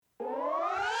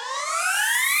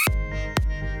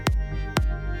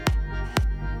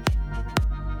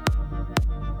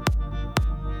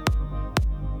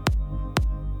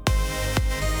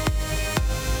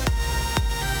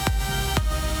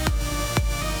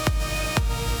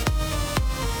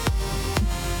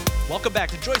Welcome back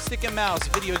to Joystick and Mouse,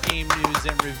 video game news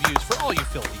and reviews for all you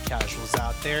filthy casuals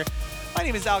out there. My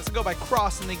name is Alex. I go by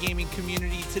Cross in the gaming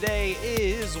community. Today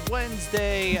is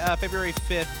Wednesday, February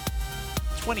 5th,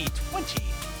 2020.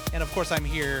 And of course, I'm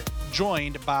here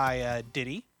joined by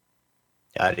Diddy.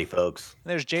 Howdy, folks.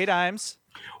 There's Jay Dimes.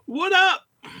 What up?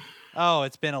 Oh,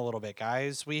 it's been a little bit,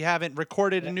 guys. We haven't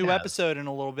recorded a new episode in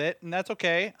a little bit, and that's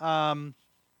okay.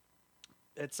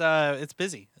 It's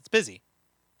busy. It's busy.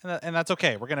 And that's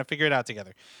okay. We're gonna figure it out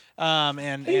together.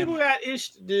 People got ish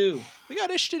to do. We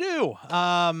got ish to do.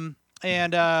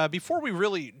 Before we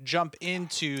really jump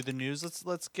into the news,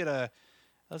 let's get a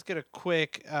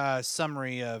quick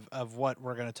summary of what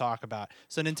we're gonna talk about.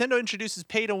 So Nintendo introduces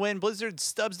pay to win. Blizzard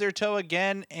stubs their toe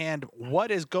again, and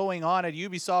what is going on at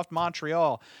Ubisoft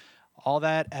Montreal? All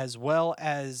that, as well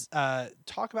as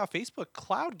talk about Facebook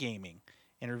cloud gaming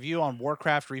and review on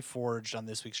Warcraft Reforged on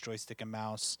this week's Joystick and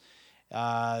Mouse.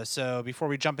 So before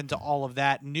we jump into all of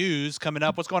that news coming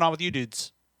up, what's going on with you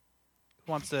dudes?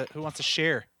 Who wants to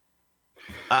share?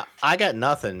 I got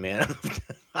nothing, man.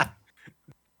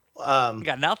 You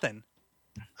got nothing.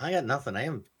 I got nothing. I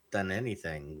haven't done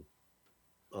anything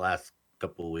the last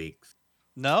couple of weeks.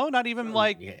 No, not even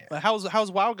like. Yeah.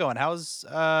 How's WoW going? How's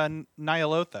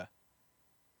Nyalotha?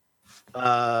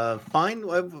 Fine.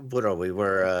 What are we?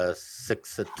 We're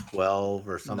 6 at 12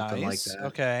 or something like that.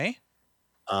 Okay.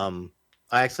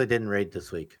 I actually didn't raid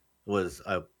this week.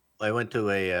 I went to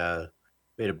we had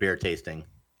a beer tasting.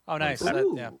 Oh, nice.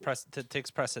 That takes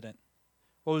precedent.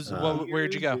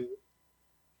 Where'd you go?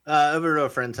 Over to a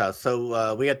friend's house.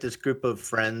 So we got this group of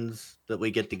friends that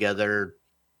we get together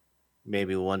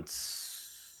maybe a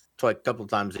couple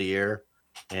times a year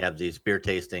and have these beer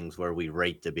tastings where we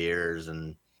rate the beers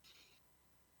and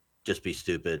just be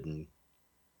stupid and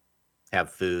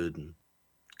have food and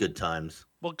good times.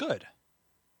 Well, good.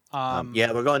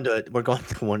 Yeah, we're going to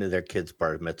one of their kids'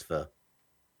 bar mitzvah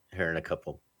here in a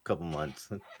couple months.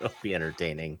 It'll be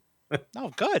entertaining.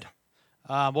 Oh, good.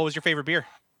 What was your favorite beer?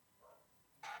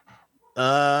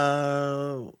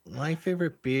 My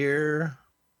favorite beer.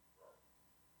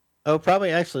 Oh,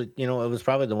 probably actually, it was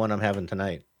probably the one I'm having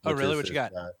tonight. Oh, really? What you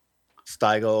got?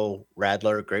 Stiegel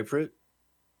Radler Grapefruit.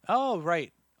 Oh,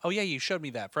 right. Oh, yeah, you showed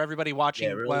me that. For everybody watching,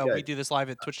 Yeah, really good. We do this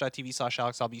live at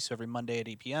twitch.tv/AlexAlbiso every Monday at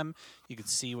 8 p.m. You can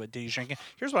see what Diddy's drinking.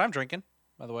 Here's what I'm drinking,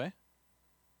 by the way.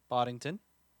 Boddington.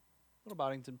 Little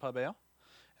Boddington Pub Ale.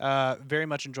 Very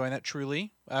much enjoying that,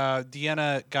 Truly.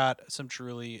 Deanna got some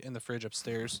Truly in the fridge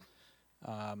upstairs.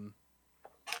 I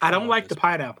don't like the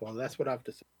pineapple. That's what I've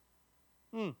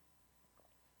decided.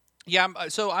 Yeah,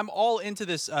 I'm all into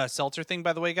this seltzer thing,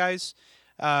 by the way, guys.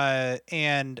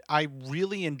 And I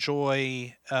really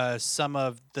enjoy some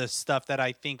of the stuff that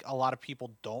I think a lot of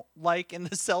people don't like in the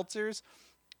seltzers.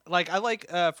 Like I like,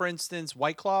 for instance,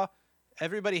 White Claw.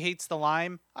 Everybody hates the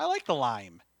lime. I like the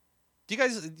lime.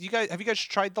 Have you guys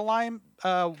tried the lime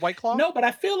White Claw? No, but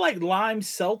I feel like lime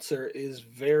seltzer is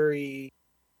very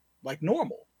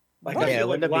normal. Like Right. I feel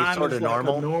Wouldn't like it be lime sort is of like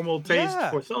normal? a normal taste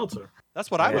Yeah. for seltzer. That's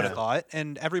what I would have Yeah. thought.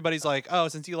 And everybody's like, "Oh,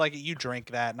 since you like it, you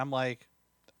drink that." And I'm like,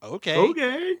 "Okay,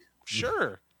 Okay.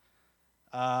 sure."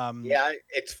 Yeah,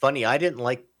 it's funny. I didn't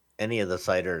like any of the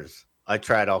ciders. I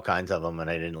tried all kinds of them, and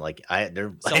I didn't like. I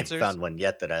haven't Seltzers? found one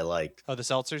yet that I liked. Oh, the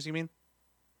seltzers, you mean?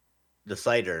 The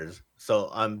ciders. So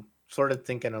I'm sort of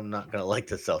thinking I'm not gonna like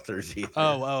the seltzers either.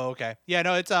 Oh, okay. Yeah,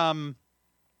 no, it's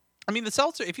I mean, the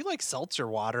seltzer. If you like seltzer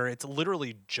water, it's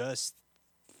literally just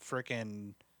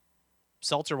freaking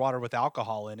seltzer water with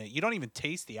alcohol in it. You don't even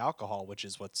taste the alcohol, which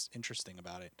is what's interesting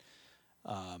about it.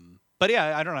 But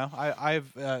yeah, I don't know.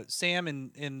 I've Sam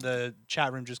in the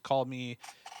chat room just called me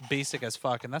basic as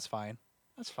fuck, and that's fine.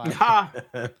 That's fine. Ha.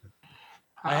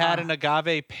 I had an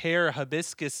agave pear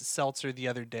hibiscus seltzer the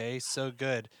other day. So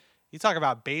good. You talk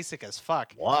about basic as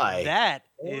fuck. Why? That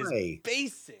is Why?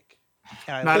 basic.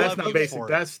 And I No, that's love not you basic. for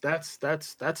it.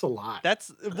 That's a lot.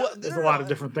 That's what There's a lot of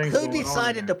different things. Who going on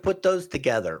decided there. to put those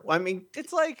together? I mean,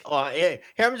 It's like here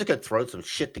I'm just gonna throw some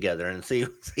shit together and see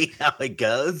how it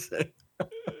goes.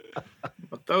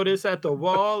 I'll throw this at the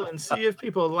wall and see if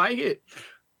people like it.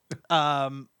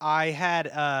 I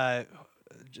had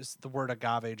just the word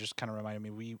agave just kind of reminded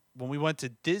me. When we went to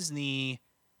Disney,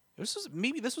 this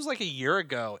was like a year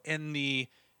ago in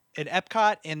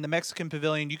Epcot in the Mexican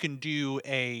Pavilion. You can do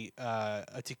a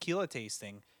tequila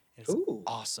tasting. It's Ooh.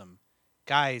 awesome,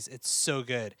 guys. It's so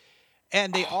good,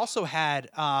 and they also had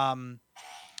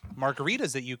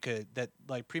margaritas that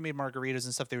like pre-made margaritas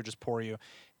and stuff. They would just pour you.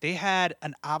 They had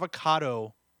an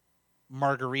avocado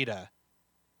margarita.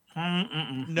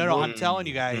 No, I'm telling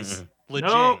you guys, legit.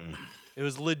 Nope. It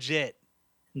was legit.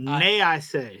 Nay, I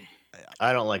say.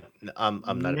 I don't like. I'm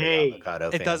not a big Nay. avocado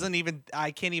It fan. doesn't even.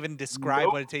 I can't even describe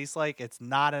Nope. what it tastes like. It's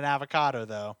not an avocado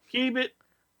though. Keep it.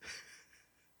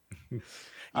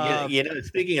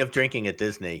 Speaking of drinking at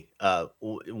Disney,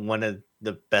 one of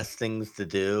the best things to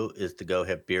do is to go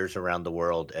have beers around the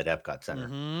world at Epcot Center.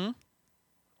 Mm-hmm.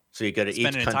 So you go to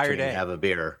Spend each an entire country and day. have a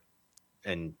beer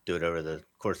and do it over the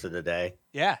course of the day.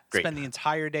 Yeah, Great spend the time.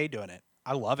 entire day doing it.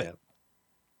 I love it.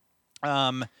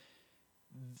 Yep.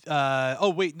 Oh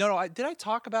wait, no. Did I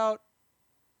talk about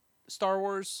Star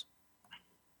Wars?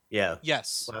 Yeah.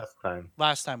 Yes. Last time.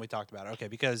 Last time we talked about it. Okay,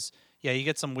 because yeah, you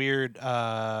get some weird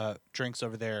drinks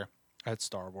over there at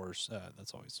Star Wars.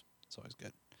 That's always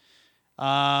good.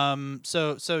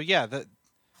 So yeah.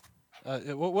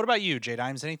 What about you, J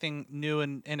Dimes? Anything new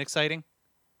and exciting?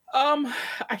 I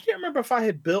can't remember if I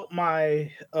had built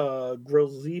my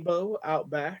Grillzebo out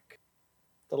back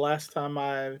the last time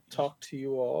I talked to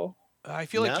you all. I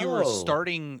feel like you were No.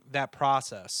 starting that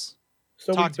process.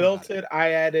 So Talk we to me about built it.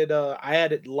 I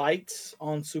added lights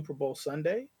on Super Bowl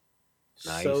Sunday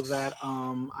so Nice. that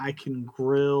I can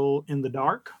grill in the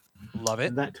dark. Love it.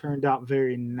 And that turned out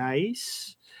very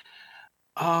nice.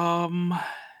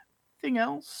 Anything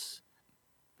else?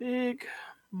 Big.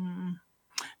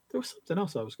 There was something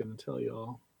else I was going to tell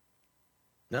y'all.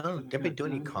 No, did we do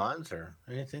any cons or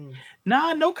anything?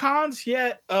 Nah, no cons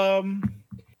yet.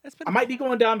 That's been I might be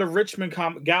going down to Richmond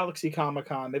Galaxy Comic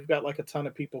Con. They've got like a ton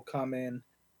of people come in.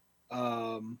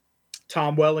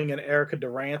 Tom Welling and Erica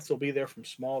Durance will be there from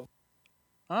Small.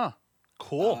 Oh,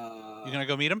 cool. You gonna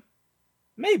go meet him?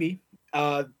 Maybe.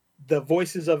 The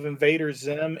voices of Invader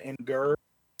Zim and Gur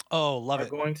Oh, love are it.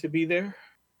 going to be there.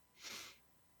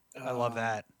 I love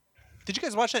that. Did you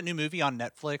guys watch that new movie on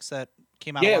Netflix that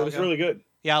came out? Yeah, a while it was ago? really good.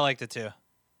 Yeah, I liked it too.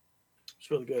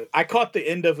 It's really good. I caught the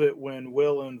end of it when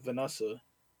Will and Vanessa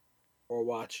were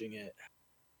watching it.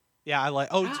 Yeah, I like.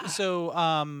 So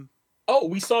Oh,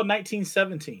 we saw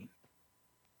 1917.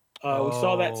 We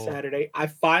saw that Oh. Saturday. I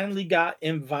finally got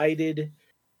invited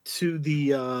to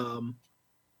the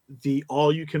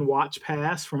all you can watch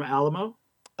pass from Alamo.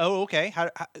 Oh, okay.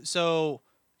 So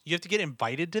you have to get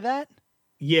invited to that?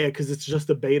 Yeah, because it's just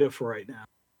a beta for right now.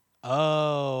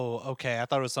 Oh, okay. I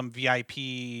thought it was some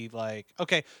VIP like.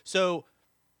 Okay, so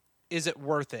is it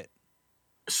worth it?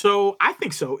 So I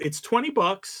think so. It's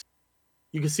 $20.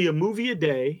 You can see a movie a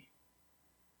day.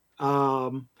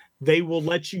 They will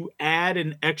let you add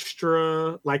an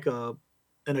extra, like an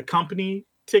accompany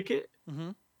ticket.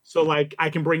 Mm-hmm. So like I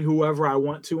can bring whoever I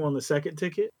want to on the second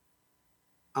ticket.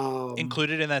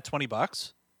 Included in that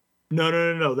 $20?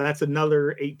 No. That's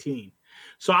another 18.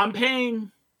 So I'm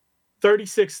paying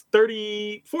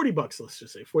 $40, let's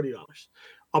just say $40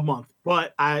 a month.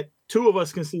 But two of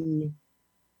us can see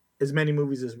as many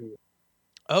movies as we want.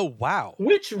 Oh, wow.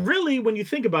 Which really, when you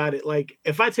think about it, like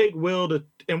if I take Will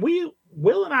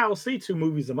Will and I will see 2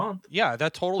 movies a month. Yeah,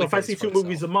 that totally. So if I see 2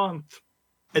 movies a month,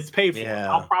 it's paid for.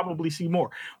 Yeah. I'll probably see more.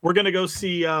 We're gonna go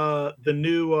see the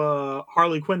new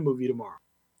Harley Quinn movie tomorrow.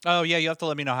 Oh yeah, you have to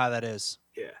let me know how that is.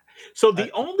 Yeah. So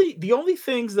the only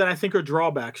things that I think are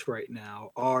drawbacks right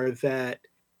now are that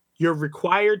you're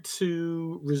required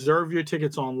to reserve your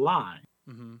tickets online,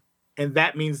 Mm-hmm. and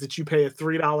that means that you pay a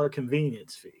 $3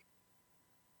 convenience fee.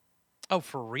 Oh,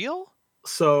 for real?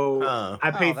 So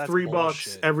I pay that's $3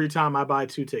 bullshit. every time I buy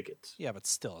 2 tickets. Yeah, but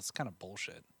still, it's kind of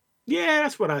bullshit. Yeah,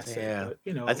 that's what I said. Yeah. But,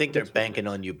 you know, I think they're that's what it banking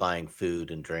is. on you buying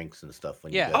food and drinks and stuff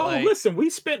when Yeah. you go. Oh, Like- listen,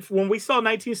 when we saw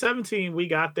 1917, we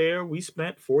got there, we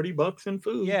spent $40 in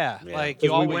food. Yeah, Yeah. like you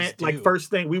 'Cause we always went do. like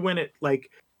first thing we went at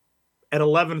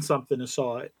 11 something and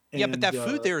saw it. Yeah, but that and,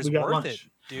 food there is we got worth lunch.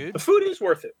 it, dude. The food is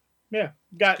worth it. Yeah,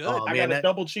 good. Oh, I man, got a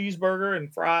double cheeseburger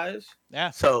and fries.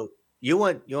 Yeah. So you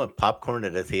want popcorn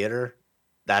at a theater?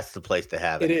 That's the place to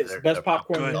have it. It is. Best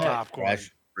popcorn Good in the night. popcorn.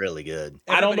 Fresh, really good.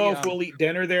 I don't know if Everybody, we'll eat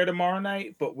dinner there tomorrow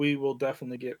night, but we will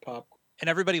definitely get popcorn. And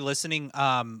everybody listening,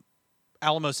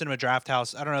 Alamo Cinema Draft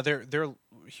House. I don't know. They're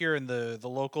here in the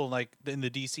local, like in the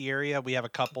DC area. We have a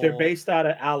couple. They're based out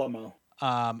of Alamo.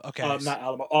 Okay. Not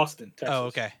Alamo, Austin, Texas. Oh,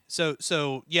 okay.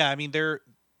 So yeah. I mean,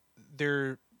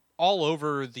 they're all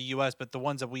over the U.S., but the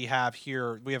ones that we have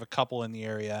here, we have a couple in the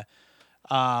area.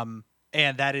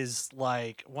 And that is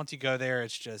like once you go there,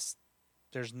 it's just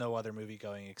there's no other movie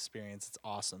going experience. It's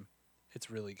awesome. It's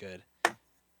really good.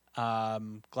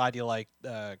 Glad you like.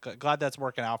 Glad that's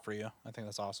working out for you. I think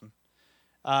that's awesome.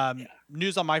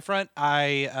 News on my front.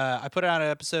 I put out an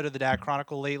episode of the Dad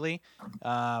Chronicle lately.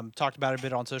 Talked about it a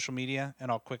bit on social media,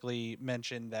 and I'll quickly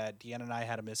mention that Deanna and I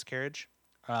had a miscarriage.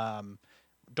 Don't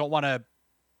want to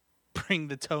bring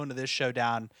the tone of this show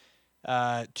down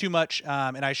too much,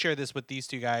 and I shared this with these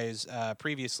two guys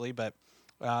previously, but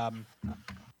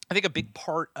I think a big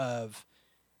part of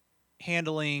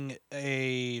handling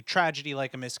a tragedy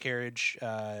like a miscarriage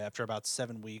after about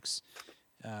 7 weeks,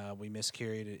 we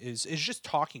miscarried, is just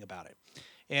talking about it.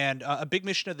 And a big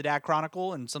mission of the Dad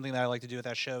Chronicle, and something that I like to do with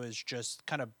that show, is just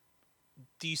kind of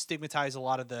destigmatize a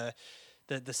lot of the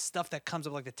stuff that comes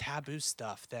up, like the taboo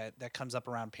stuff that comes up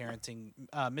around parenting.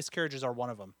 Miscarriages are one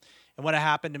of them. And when it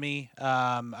happened to me,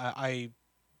 I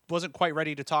wasn't quite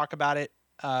ready to talk about it,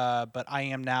 but I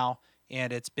am now,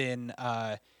 and it's been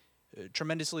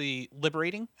tremendously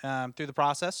liberating through the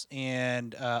process.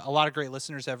 And a lot of great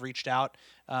listeners have reached out,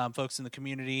 folks in the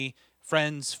community,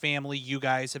 friends, family. You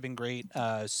guys have been great.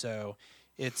 So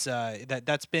it's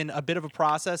that's been a bit of a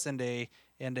process and a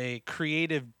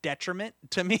creative detriment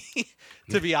to me,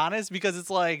 to be honest, because it's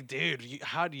like, dude,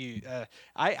 how do you?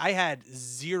 I had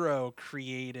zero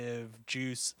creative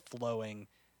juice flowing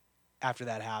after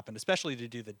that happened, especially to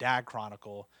do the Dad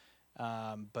Chronicle.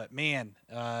 But man,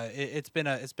 it's been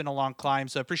a long climb.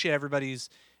 So I appreciate everybody's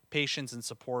patience and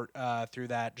support through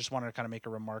that. Just wanted to kind of make a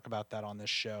remark about that on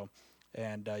this show,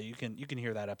 and you can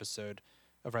hear that episode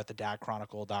over at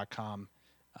thedadchronicle.com.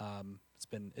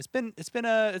 It's been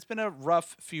a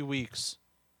rough few weeks,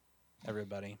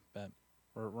 everybody, but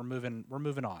we're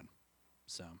moving on.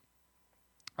 So,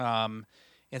 and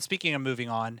speaking of moving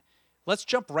on, let's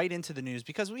jump right into the news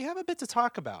because we have a bit to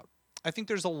talk about. I think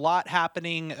there's a lot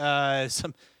happening,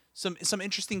 some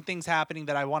interesting things happening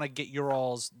that I want to get your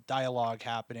all's dialogue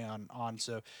happening on.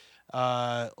 So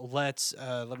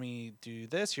let me do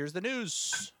this. Here's the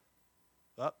news.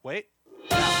 Oh, wait.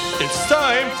 It's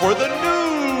time for the news.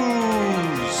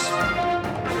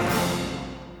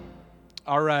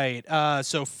 All right.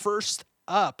 So first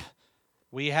up,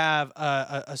 we have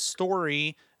a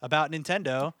story about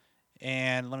Nintendo.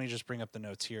 And let me just bring up the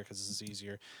notes here because this is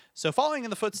easier. So following in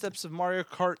the footsteps of Mario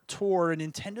Kart Tour,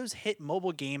 Nintendo's hit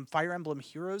mobile game Fire Emblem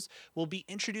Heroes will be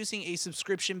introducing a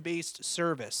subscription-based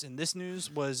service. And this news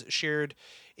was shared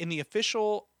in the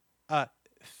official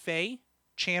Faye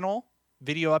channel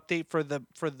video update for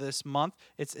this month.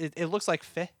 It looks like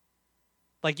Faye.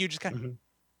 Like you just kind of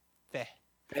Faye.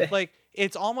 Like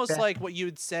it's almost like what you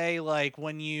would say like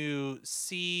when you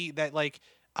see that like,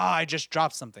 I just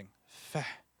dropped something. Faye.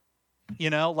 You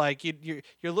know, like you're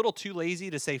a little too lazy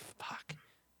to say fuck.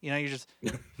 You know, you're just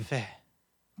Faye.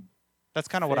 That's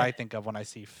kind of what I think of when I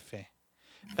see Faye.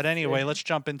 But anyway, let's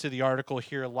jump into the article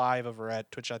here live over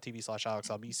at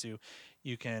twitch.tv/AlexAlbisu.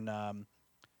 You can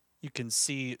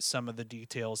see some of the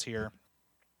details here.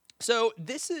 So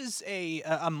this is a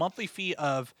monthly fee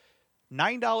of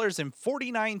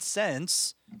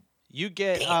 $9.49. You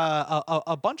get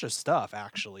a bunch of stuff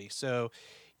actually. So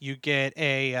you get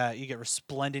you get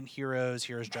resplendent heroes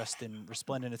dressed in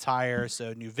resplendent attire.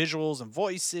 So new visuals and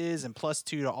voices and +2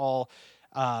 to all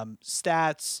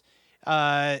stats.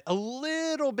 A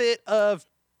little bit of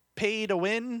pay to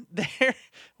win there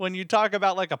when you talk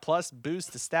about like a plus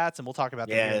boost to stats, and we'll talk about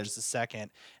that here in just a second.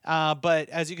 But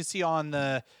as you can see on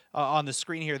the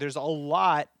screen here, there's a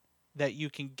lot that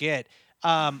you can get.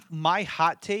 My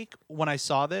hot take when I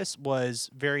saw this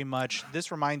was very much,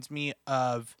 this reminds me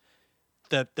of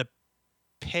the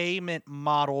payment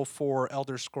model for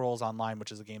Elder Scrolls Online,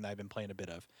 which is a game that I've been playing a bit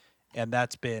of. And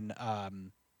that's been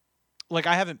like,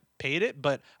 I haven't paid it,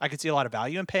 but I could see a lot of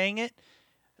value in paying it.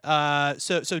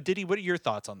 So Diddy, what are your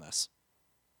thoughts on this?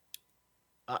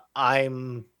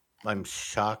 I'm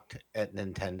shocked at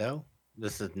Nintendo.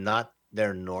 This is not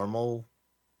their normal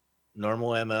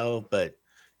MO, but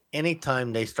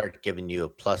anytime they start giving you a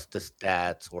plus to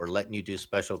stats or letting you do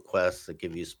special quests that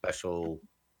give you special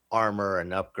armor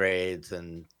and upgrades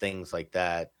and things like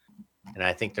that, and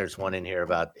I think there's one in here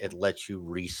about it lets you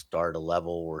restart a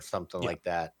level or something like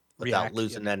that without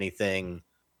losing anything.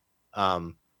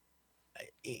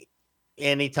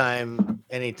 Anytime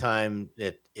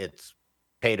it's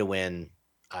pay to win,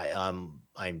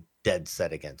 I'm dead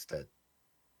set against it.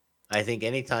 I think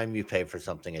anytime you pay for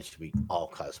something, it should be all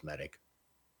cosmetic.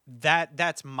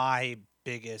 That's my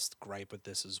biggest gripe with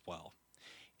this as well.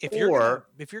 If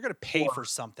you're gonna pay for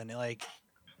something, like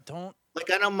I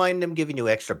don't mind them giving you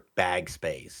extra bag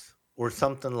space or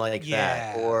something like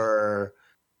that, or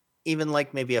even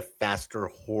like maybe a faster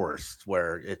horse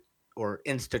or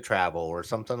insta travel or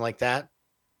something like that.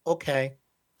 Okay,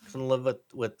 I can live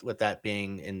with that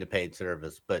being in the paid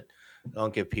service, but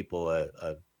don't give people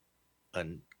a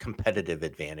competitive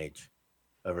advantage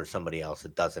over somebody else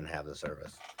that doesn't have the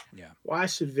service. Yeah. Why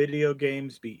should video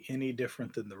games be any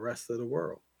different than the rest of the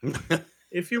world?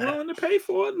 If you're willing to pay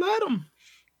for it, let them.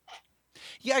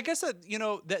 Yeah, I guess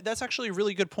that's actually a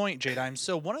really good point, J-Dime.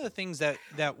 So one of the things that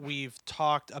we've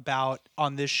talked about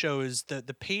on this show is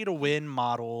the pay to win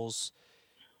models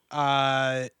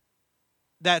that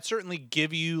certainly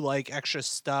give you like extra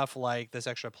stuff, like this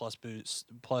extra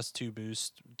 +2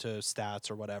 boost to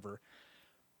stats or whatever.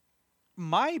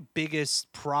 My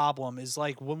biggest problem is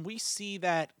like when we see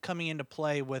that coming into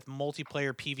play with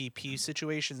multiplayer PvP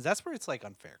situations, that's where it's like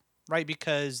unfair, right?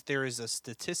 Because there is a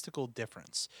statistical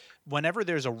difference. Whenever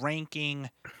there's a ranking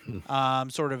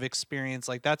sort of experience,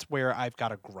 like that's where I've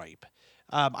got a gripe.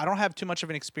 I don't have too much of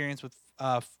an experience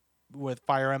with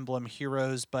Fire Emblem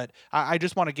Heroes, but I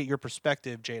just want to get your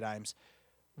perspective, J Dimes.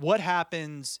 What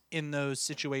happens in those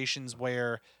situations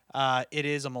where it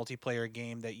is a multiplayer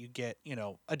game that you get,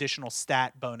 additional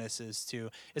stat bonuses to?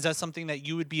 Is that something that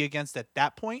you would be against at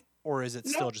that point, or is it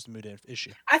No. still just a moot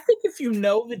issue? I think if you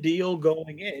know the deal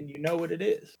going in, you know what it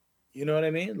is. You know what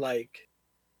I mean? Like,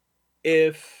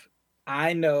 if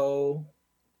I know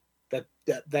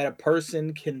that a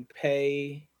person can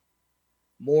pay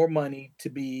more money to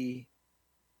be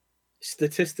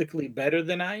statistically better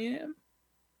than I am,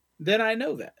 then I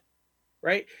know that,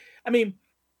 right? I mean,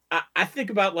 I think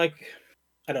about like,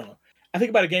 I don't know. I think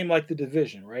about a game like The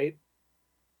Division, right?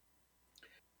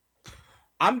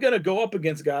 I'm gonna go up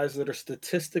against guys that are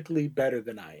statistically better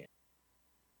than I am.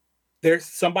 There's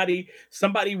somebody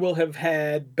will have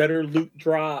had better loot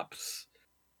drops.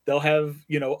 They'll have,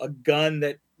 a gun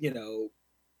that,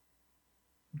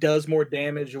 does more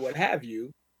damage or what have you.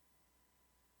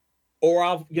 Or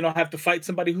I'll, have to fight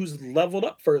somebody who's leveled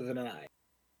up further than I.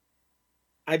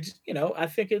 I just, I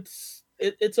think it's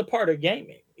a part of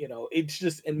gaming. It's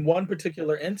just in one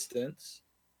particular instance,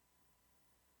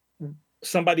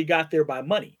 somebody got there by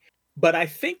money. But I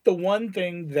think the one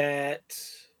thing that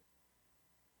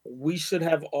we should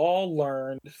have all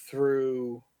learned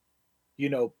through,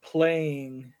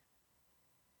 playing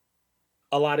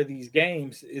a lot of these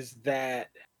games is that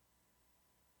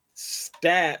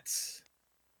stats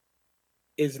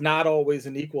is not always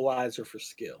an equalizer for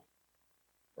skill,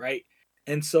 right?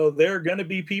 And so there are going to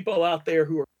be people out there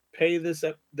who are pay this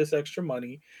extra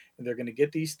money, and they're going to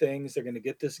get these things, they're going to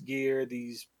get this gear,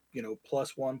 these +1,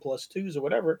 +2s or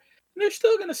whatever, and they're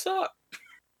still going to suck.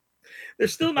 They're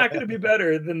still not going to be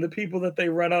better than the people that they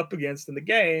run up against in the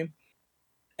game,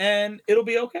 and it'll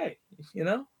be okay.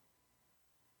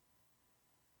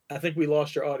 I think we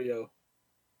lost your audio.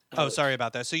 Oh, sorry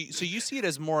about that. So you see it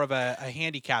as more of a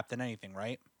handicap than anything,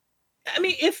 right? I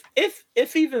mean,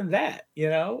 if even that,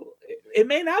 it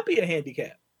may not be a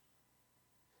handicap.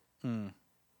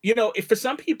 If for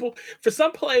some people, for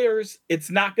some players, it's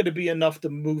not going to be enough to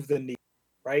move the needle,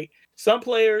 right? Some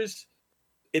players,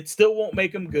 it still won't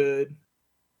make them good.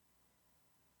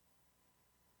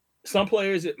 Some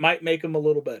players, it might make them a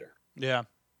little better. Yeah.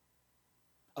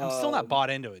 I'm still not bought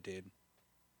into it, dude.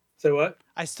 Say what?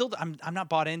 I'm not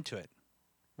bought into it.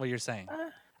 What you're saying?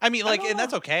 I mean, like, and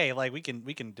that's okay. Like, we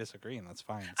can disagree, and that's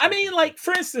fine. I mean, like,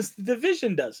 for instance, the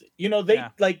Division does it.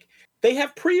 They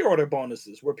have pre-order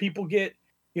bonuses where people get,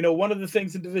 one of the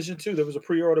things in Division 2, there was a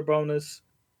pre-order bonus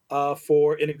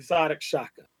for an exotic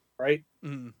shotgun, right?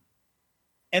 Mm-hmm.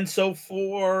 And so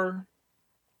for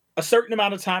a certain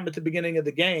amount of time at the beginning of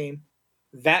the game,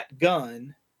 that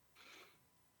gun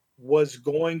was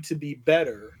going to be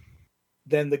better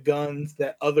than the guns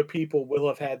that other people will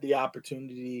have had the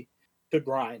opportunity to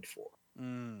grind for.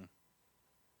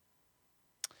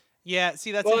 Yeah,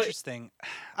 see, that's interesting.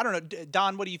 I don't know.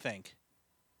 Don, what do you think?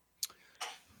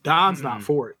 Don's not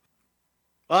for it.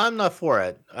 Well, I'm not for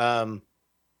it.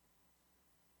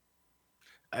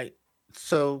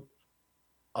 So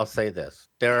I'll say this: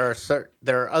 there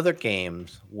are other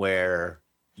games where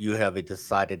you have a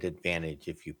decided advantage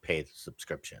if you pay the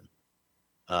subscription.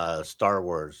 Star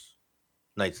Wars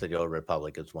Knights of the Old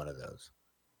Republic is one of those.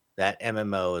 That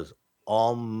MMO is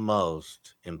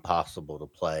almost impossible to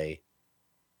play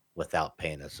without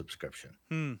paying a subscription.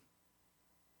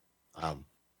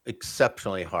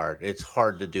 Exceptionally hard. It's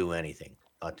hard to do anything.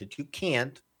 Not that you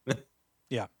can't.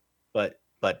 Yeah. But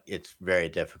it's very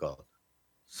difficult.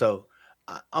 So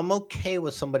I'm okay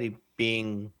with somebody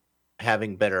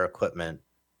having better equipment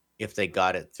if they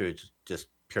got it through just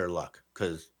pure luck,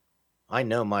 because I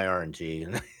know my RNG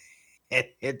and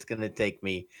it's going to take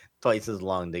me twice as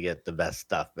long to get the best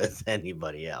stuff as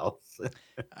anybody else.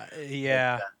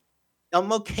 Yeah.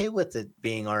 I'm okay with it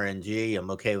being RNG.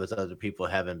 I'm okay with other people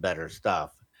having better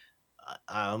stuff.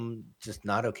 I'm just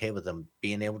not okay with them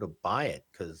being able to buy it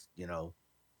because,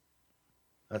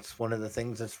 that's one of the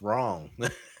things that's wrong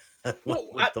with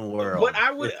the world. But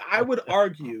I would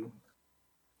argue,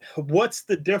 what's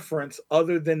the difference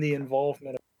other than the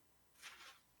involvement?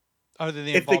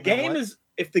 If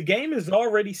the game is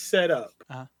already set up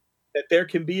that there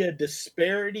can be a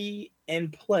disparity in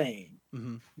playing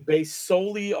based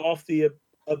solely off the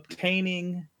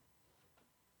obtaining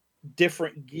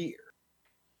different gear.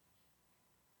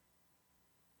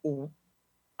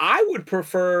 I would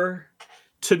prefer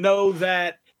to know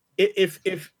that if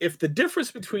the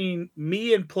difference between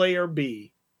me and player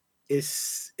B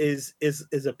is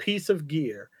a piece of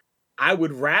gear, I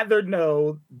would rather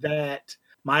know that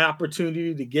my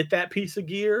opportunity to get that piece of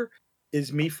gear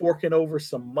is me forking over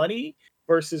some money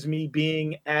versus me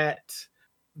being at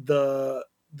the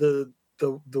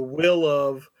will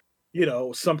of, you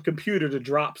know, some computer to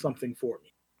drop something for me.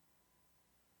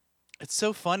 It's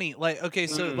so funny. Like, okay,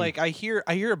 so like I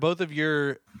hear both of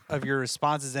your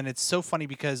responses, and it's so funny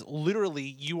because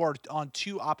literally you are on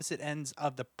two opposite ends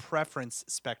of the preference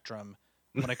spectrum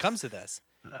when it comes to this.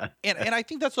 And I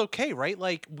think that's okay, right?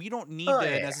 Like, we don't need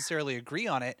to necessarily agree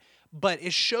on it, but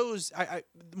it shows. I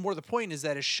more the point is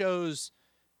that it shows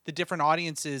the different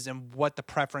audiences and what the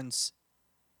preference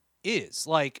is.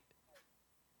 Like,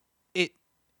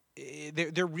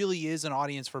 there really is an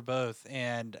audience for both,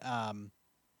 and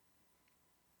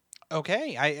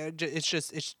okay, it's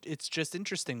just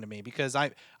interesting to me because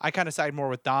I kind of side more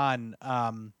with Don.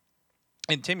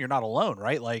 And Tim, you're not alone,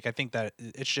 right? Like, I think that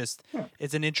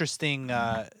it's an interesting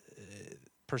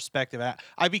perspective.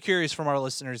 I'd be curious from our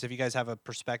listeners if you guys have a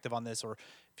perspective on this, or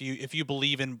if you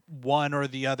believe in one or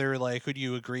the other, like who do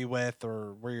you agree with,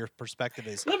 or where your perspective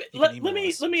is. Let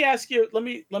me ask you. Let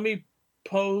me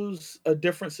pose a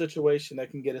different situation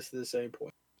that can get us to the same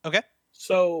point. Okay.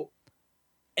 So,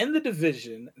 in the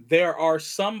division, there are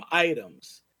some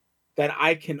items that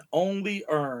I can only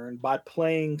earn by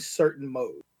playing certain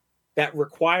modes that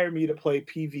require me to play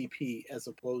PvP as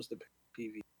opposed to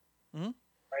PvP. Mm-hmm.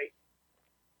 Right?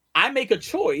 I make a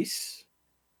choice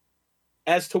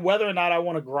as to whether or not I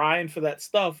want to grind for that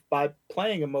stuff by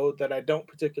playing a mode that I don't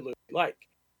particularly like.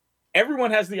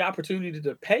 Everyone has the opportunity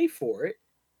to pay for it.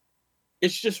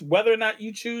 It's just whether or not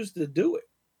you choose to do it.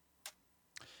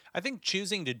 I think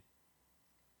choosing to.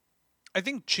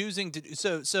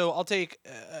 So I'll take.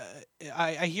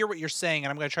 I hear what you're saying, and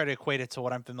I'm going to try to equate it to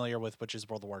what I'm familiar with, which is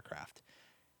World of Warcraft.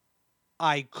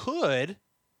 I could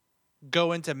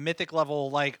go into mythic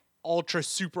level, like ultra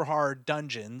super hard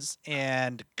dungeons,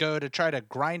 and go to try to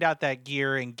grind out that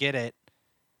gear and get it.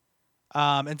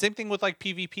 And same thing with like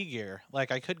PvP gear.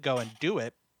 Like, I could go and do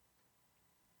it,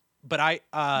 but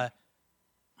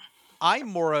I'm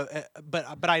more,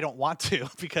 but I don't want to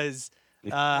because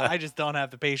I just don't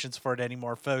have the patience for it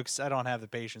anymore, folks. I don't have the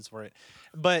patience for it.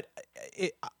 But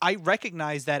I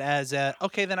recognize that as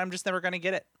okay, then I'm just never going to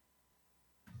get it.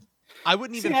 I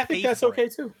wouldn't even. I think that's okay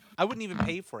too. I wouldn't even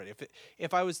pay for it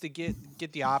if I was to get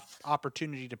the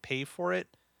opportunity to pay for it,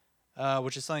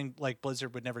 which is something like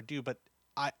Blizzard would never do. But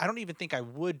I don't even think I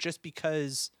would, just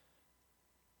because,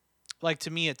 like,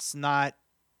 to me, it's not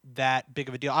that big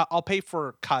of a deal. I'll pay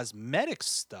for cosmetic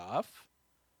stuff,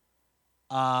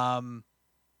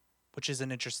 which is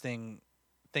an interesting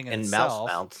thing in itself. Mouse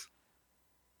mounts.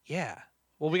 Yeah,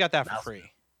 well, we got that for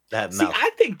free.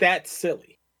 I think that's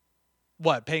silly.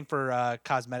 What, paying for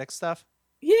cosmetic stuff?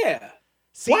 Yeah.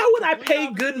 See, why would I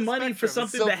pay good money for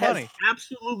something that has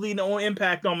absolutely no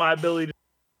impact on my ability?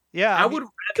 Yeah, I would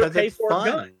rather pay for a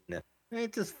gun.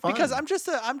 It's just fun. Because I'm just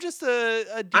a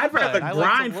I'd rather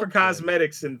grind for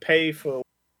cosmetics and pay for.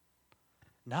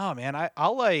 No, man,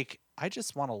 I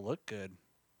just want to look good.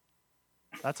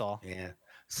 That's all. Yeah.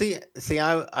 See,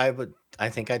 I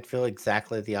think I'd feel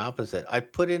exactly the opposite. I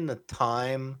put in the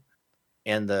time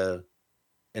and the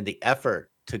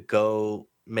effort to go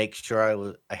make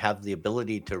sure I have the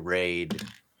ability to raid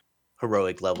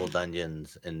heroic level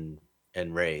dungeons and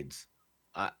raids.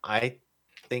 I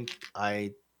think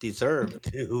I deserve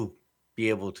to be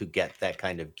able to get that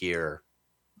kind of gear.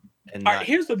 And all right,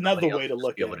 here's another way to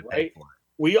look at it, right?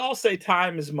 We all say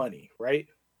time is money, right?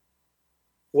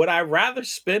 Would I rather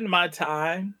spend my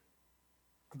time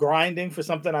grinding for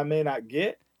something I may not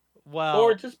get,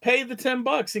 or just pay the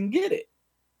 $10 and get it?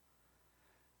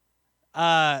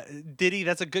 Diddy,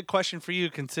 that's a good question for you,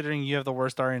 considering you have the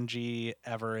worst RNG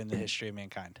ever in the history of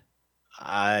mankind.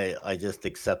 I just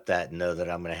accept that and know that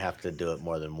I'm going to have to do it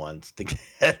more than once to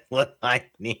get what I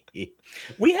need.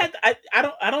 We had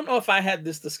I don't know if I had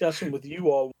this discussion with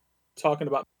you all talking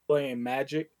about playing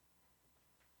Magic,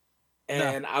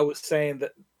 and I was saying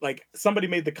that, like, somebody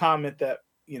made the comment that,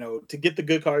 you know, to get the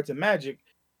good cards in Magic,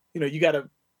 you know, you got to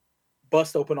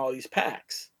bust open all these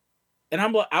packs. And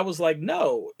I was like,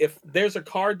 no, if there's a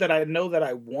card that I know that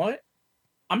I want,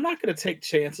 I'm not going to take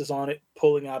chances on it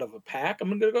pulling out of a pack. I'm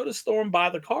going to go to the store and buy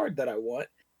the card that I want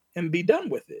and be done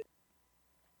with it.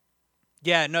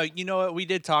 Yeah, no, you know what? We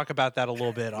did talk about that a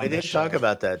little bit. We did talk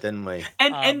about that, didn't we?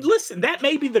 And listen, that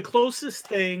may be the closest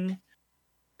thing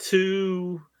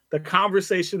to the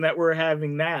conversation that we're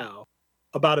having now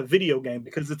about a video game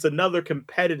because it's another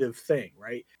competitive thing,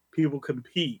 right? People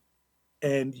compete.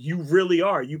 And you really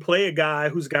are. You play a guy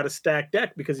who's got a stacked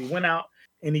deck because he went out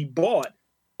and he bought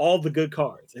all the good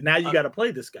cards. And now you got to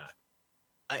play this guy.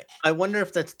 I wonder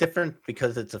if that's different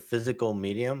because it's a physical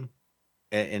medium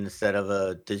instead of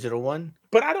a digital one.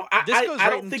 But I don't. This goes I right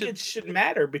don't think into- it should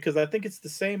matter because I think it's the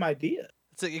same idea.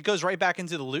 It goes right back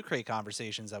into the loot crate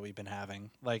conversations that we've been having,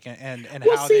 like and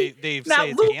Well, how see, they've now say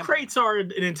it's loot gambling. crates are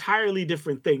an entirely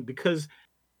different thing because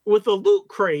with a loot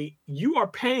crate, you are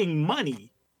paying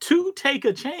money to take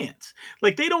a chance.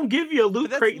 Like they don't give you a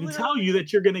loot that's crate and tell you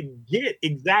that you're going to get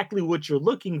exactly what you're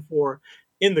looking for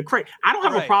in the crate. I don't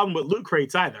have a Right. problem with loot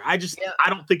crates either. I just I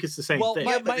don't think it's the same Well, thing.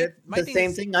 my- But it's my the thing same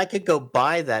is- thing. I could go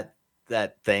buy that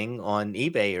thing on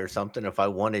eBay or something if I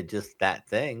wanted just that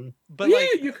thing. But yeah,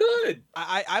 like you could.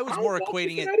 I was I more don't fault you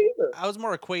equating for it. that either. I was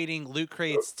more equating loot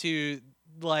crates to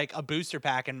like a booster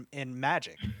pack in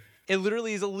Magic. It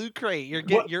literally is a loot crate. You're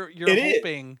Well, you're it is.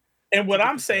 hoping. And what get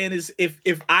I'm the saying thing. is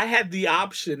if I had the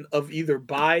option of either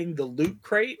buying the loot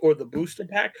crate or the booster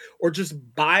pack or just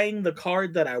buying the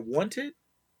card that I wanted,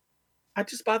 I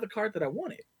just buy the card that I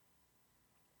wanted.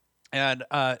 And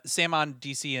Sam on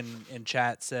DC in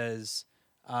chat says,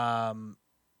 and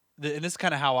this is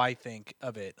kind of how I think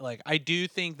of it. Like I do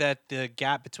think that the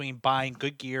gap between buying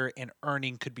good gear and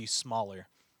earning could be smaller.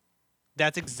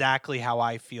 That's exactly how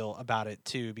I feel about it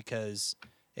too, because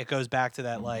it goes back to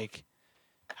that like,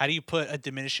 how do you put a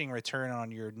diminishing return on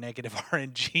your negative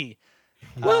RNG?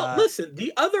 Well, listen,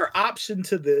 the other option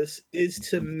to this is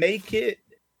to make it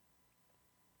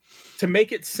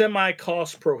semi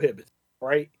cost prohibitive,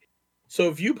 right? So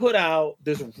if you put out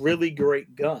this really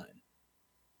great gun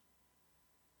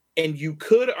and you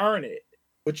could earn it,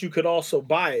 but you could also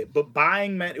buy it, but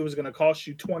buying meant it was going to cost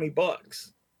you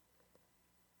 $20,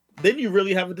 then you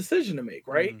really have a decision to make,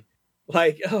 right?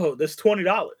 Like, oh, that's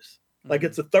 $20. Like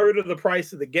it's a third of the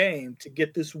price of the game to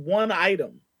get this one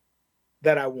item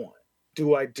that I want.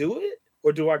 Do I do it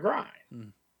or do I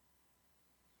grind?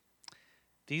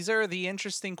 These are the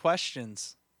interesting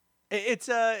questions. It's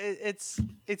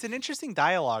an interesting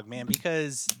dialogue, man,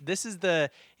 because this is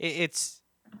it's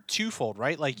twofold,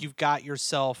 right? Like you've got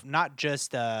yourself not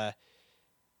just a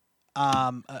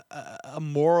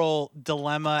moral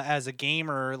dilemma as a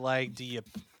gamer, like do you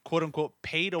quote unquote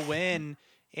pay to win,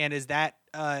 and is that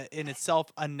in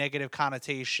itself a negative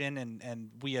connotation, and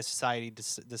we as society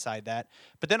decide that,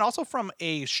 but then also from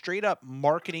a straight up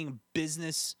marketing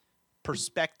business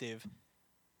perspective,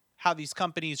 how these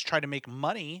companies try to make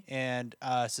money and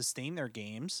sustain their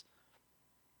games.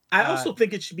 I also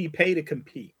think it should be pay to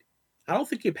compete. I don't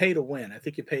think you pay to win. I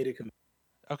think you pay to compete.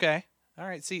 Okay. All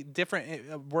right. See,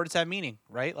 different words have meaning,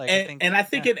 right? Like, and I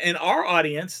think in our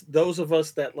audience, those of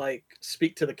us that like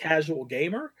speak to the casual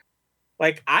gamer,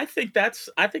 like I think that's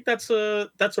a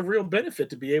real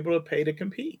benefit to be able to pay to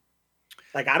compete.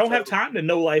 Like I don't have time to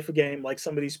know life a game like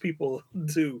some of these people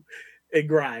do and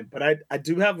grind, but I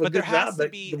do have a good job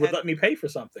that would let me pay for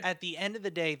something. At the end of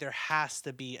the day, there has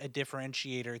to be a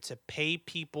differentiator to pay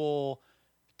people,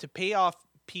 to pay off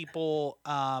people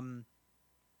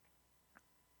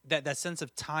that sense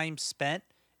of time spent.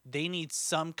 They need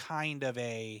some kind of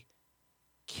a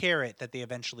carrot that they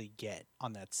eventually get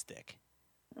on that stick.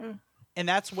 And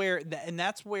that's where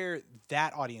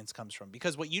that audience comes from,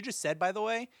 because what you just said, by the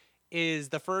way, is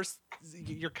the first.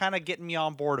 You're kind of getting me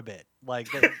on board a bit.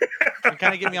 Like you're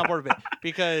kind of getting me on board a bit,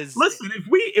 because listen,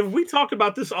 if we talked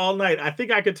about this all night, I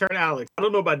think I could turn Alex. I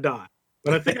don't know about Don,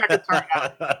 but I think I could turn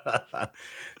Alex.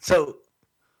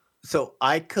 So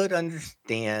I could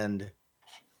understand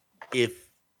if,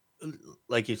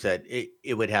 like you said,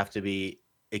 it would have to be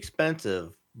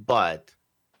expensive, but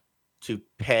to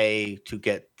pay to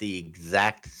get the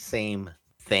exact same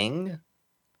thing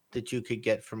that you could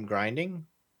get from grinding,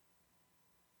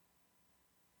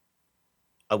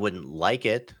 I wouldn't like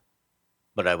it,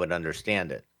 but I would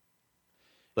understand it.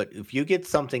 But if you get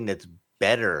something that's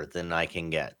better than I can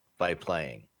get by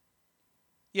playing,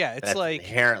 yeah, it's that's like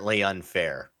inherently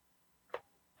unfair.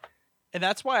 And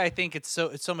that's why I think it's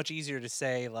so much easier to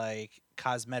say like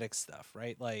cosmetic stuff,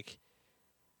 right? Like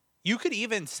you could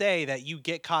even say that you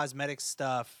get cosmetic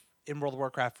stuff in World of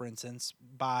Warcraft, for instance,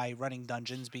 by running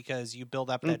dungeons, because you build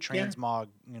up that transmog,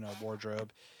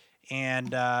 wardrobe,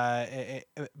 and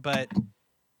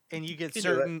you get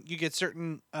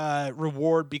certain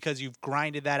reward because you've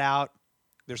grinded that out.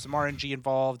 There's some RNG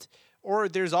involved, or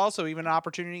there's also even an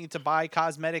opportunity to buy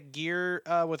cosmetic gear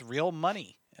with real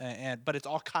money. But it's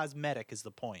all cosmetic is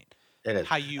the point. It is.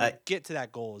 How you get to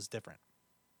that goal is different.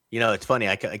 It's funny.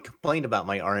 I complained about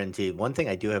my RNG. One thing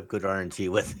I do have good RNG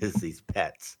with is these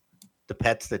pets. The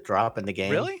pets that drop in the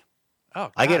game. Really?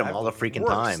 Oh I God, get I them have all the the freaking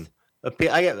worst. time.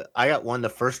 I got one the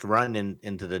first run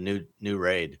into the new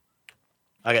raid.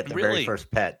 I got the very Really? first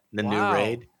pet, the new Wow.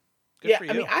 raid. Good Yeah, for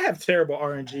I mean, you. I have terrible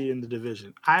RNG in the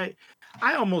division. I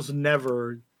almost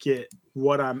never get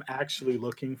what I'm actually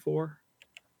looking for.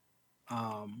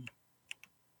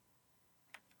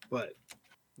 But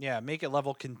Yeah, make it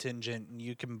level contingent, and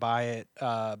you can buy it,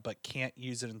 but can't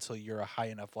use it until you're a high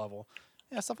enough level.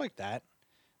 Yeah, stuff like that.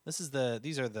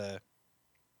 These are the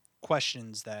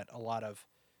questions that a lot of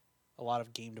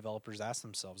game developers ask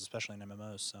themselves, especially in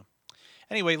MMOs. So,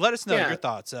 anyway, let us know your Yeah.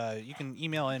 thoughts. You can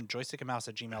email in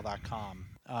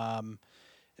joystickandmouse@gmail.com.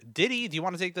 Diddy, do you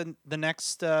want to take the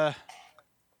next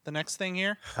thing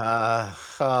here?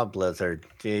 Blizzard.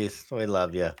 Jeez, we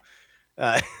love you.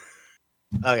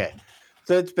 Okay,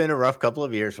 so it's been a rough couple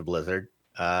of years for Blizzard.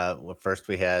 First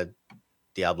we had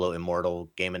Diablo Immortal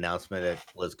game announcement at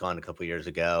BlizzCon a couple years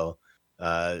ago,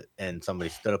 and somebody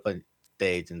stood up on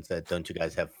stage and said, "Don't you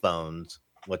guys have phones?"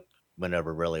 What went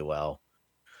over really well.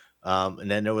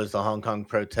 And then there was the Hong Kong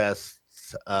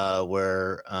protests,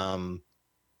 where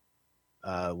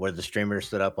the streamer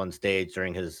stood up on stage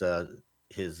during his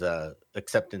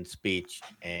acceptance speech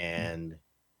and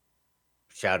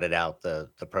shouted out the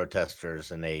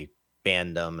protesters, and they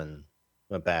banned them and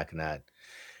went back and that.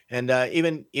 And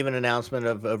even announcement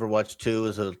of Overwatch 2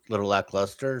 is a little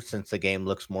lackluster since the game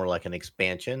looks more like an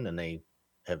expansion, and they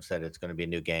have said it's going to be a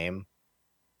new game.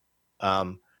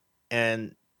 Um,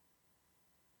 and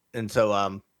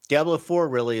so Diablo 4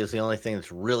 really is the only thing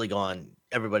that's really gone.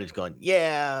 Everybody's going,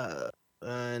 yeah.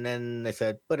 And then they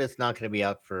said, but it's not going to be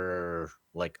out for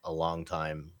like a long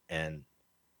time, and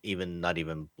not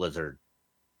even Blizzard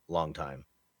long time.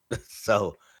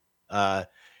 so uh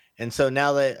And so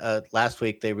now that last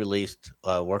week they released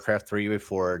Warcraft 3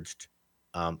 Reforged,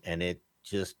 and it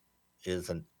just is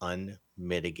an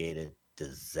unmitigated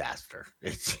disaster.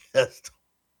 It's just,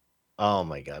 oh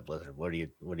my god, Blizzard, what are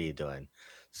you doing?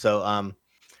 So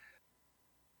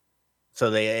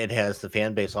it has the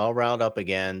fan base all riled up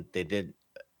again. They did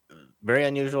very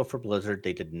unusual for Blizzard.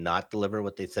 They did not deliver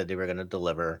what they said they were going to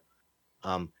deliver.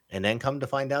 And then come to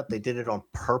find out they did it on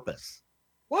purpose.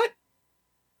 what?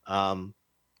 Um,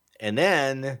 and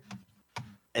then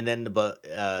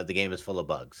the game is full of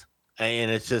bugs, and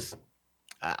it's just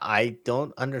I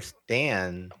don't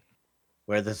understand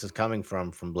where this is coming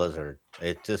from Blizzard.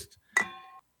 It just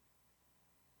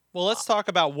Well, let's talk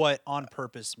about what on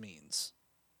purpose means,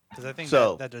 because I think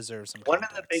so that deserves some one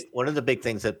context. of the big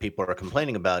things that people are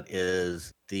complaining about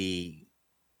is the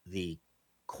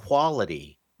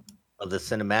quality of the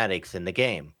cinematics in the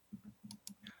game.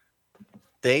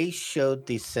 They showed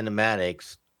these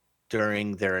cinematics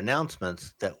during their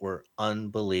announcements that were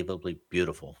unbelievably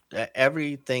beautiful.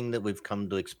 Everything that we've come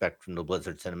to expect from the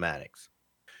Blizzard cinematics.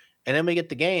 And then we get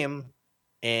the game,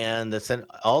 and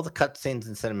all the cutscenes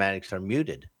and cinematics are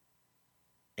muted,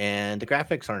 and the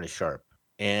graphics aren't as sharp,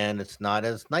 and it's not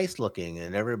as nice looking,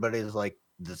 and everybody's like,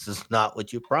 "This is not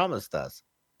what you promised us."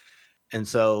 And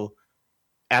so,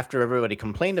 after everybody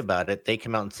complained about it, they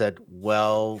came out and said,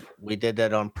 "Well, we did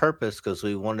that on purpose because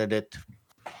we wanted it to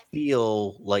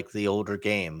feel like the older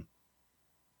game,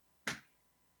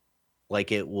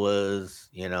 like it was,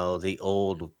 the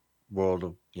old world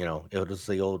of, it was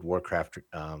the old Warcraft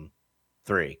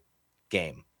 3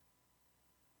 game."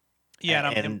 Yeah,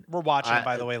 and And we're watching it,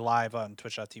 by I the way, live on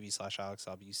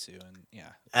twitch.tv/AlexAlbisu, and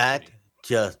yeah, it's that pretty.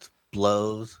 just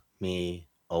blows me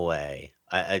away.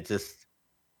 I just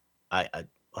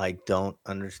I don't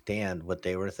understand what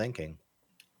they were thinking.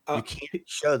 Uh, You can't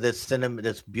show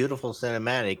this beautiful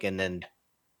cinematic and then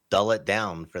dull it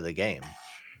down for the game.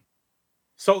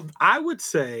 so I would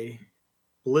say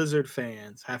Blizzard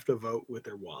fans have to vote with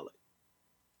their wallet.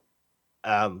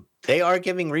 They are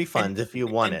giving refunds if you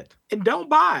want it. And don't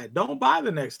buy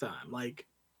the next time. Like,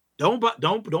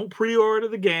 don't pre-order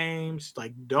the games.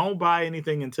 Like, don't buy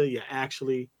anything until you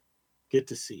actually get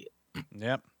to see it.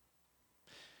 Yep.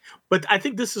 But I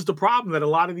think this is the problem that a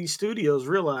lot of these studios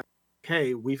realize.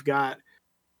 Hey, we've got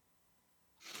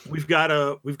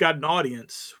an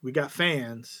audience. We got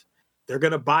fans. They're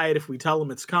gonna buy it if we tell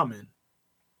them it's coming.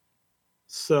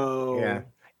 So Yeah.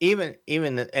 And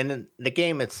then the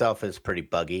game itself is pretty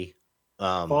buggy.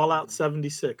 Fallout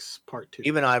 76 Part 2.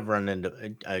 Even I've run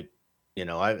into I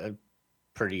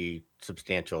pretty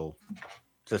substantial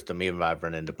system. Even I've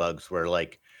run into bugs where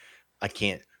like I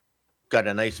can't got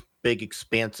a nice big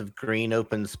expansive green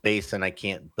open space and I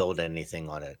can't build anything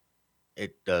on it.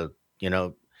 It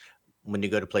when you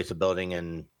go to place a building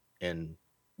in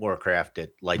Warcraft,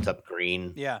 it lights up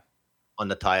green Yeah. on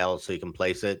the tile so you can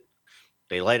place it.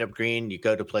 They light up green, you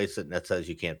go to place it, and that says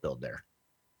you can't build there.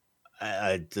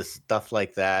 Just stuff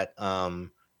like that.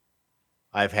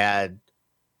 I've had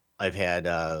I've had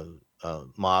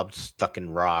mobs stuck in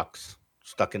rocks,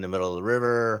 stuck in the middle of the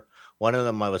river. One of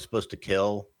them I was supposed to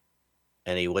kill,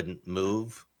 and he wouldn't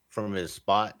move from his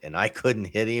spot, and I couldn't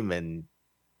hit him, and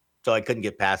so I couldn't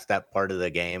get past that part of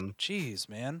the game. Jeez,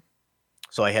 man.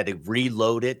 So I had to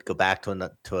reload it, go back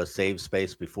to a save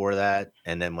space before that,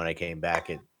 and then when I came back,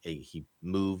 he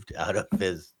moved out of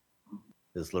his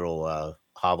little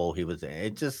hovel he was in.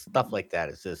 It's just stuff like that.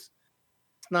 It's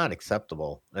not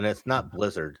acceptable, and it's not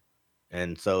Blizzard,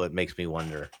 and so it makes me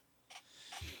wonder.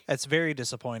 That's very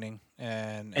disappointing,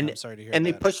 and I'm sorry to hear And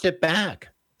they that. pushed it back.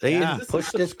 They Yeah. Is this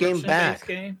pushed a this game subscription-based back.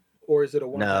 game, or is it a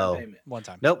one-time No. payment? One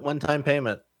time. Nope, one-time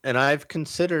payment. And I've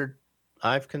considered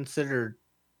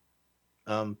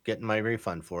getting my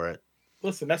refund for it.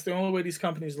 Listen, that's the only way these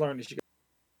companies learn is you.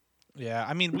 Yeah,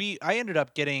 I mean, I ended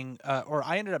up getting, or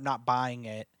I ended up not buying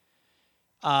it,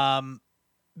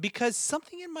 because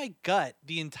something in my gut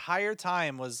the entire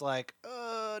time was like,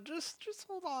 just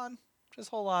hold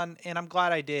on, and I'm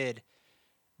glad I did.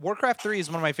 Warcraft 3 is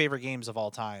one of my favorite games of all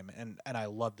time, and I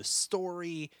love the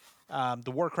story.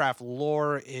 The Warcraft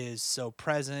lore is so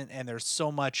present, and there's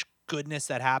so much goodness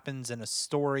that happens in a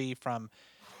story, from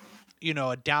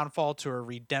a downfall to a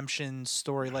redemption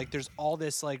story. Like, there's all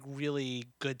this like really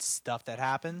good stuff that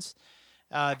happens,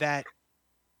 that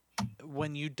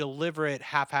when you deliver it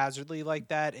haphazardly like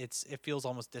that, it feels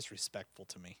almost disrespectful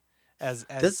to me as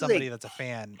This is somebody a that's a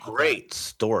fan of that. Great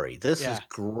story. This Yeah. is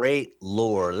great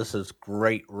lore. This is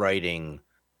great writing.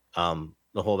 The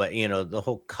whole the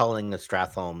whole culling of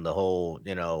Stratholme, the whole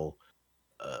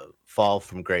fall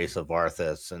from grace of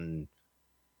Arthas, and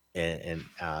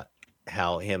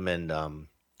how him and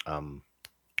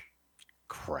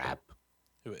crap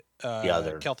Who, the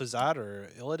other Kel'Thuzad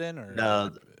or Illidan or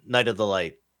no Knight of the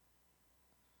Light,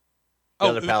 the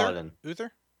other Uther? paladin.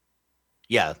 Uther?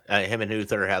 Yeah, him and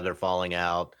Uther have their falling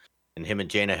out, and him and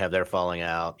Jaina have their falling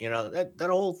out. That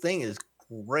whole thing is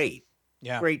great.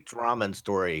 Yeah. Great drama and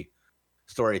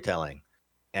storytelling,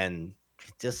 and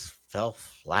it just fell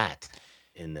flat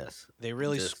in this. They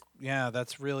really Just-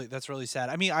 that's really sad.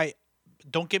 I mean, I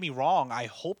don't get me wrong, I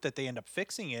hope that they end up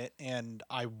fixing it, and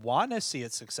I want to see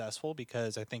it successful,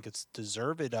 because I think it's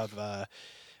deserved of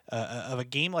a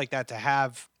game like that to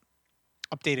have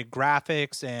updated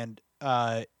graphics and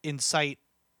incite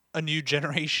a new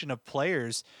generation of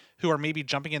players who are maybe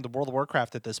jumping into World of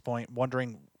Warcraft at this point,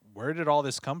 wondering, where did all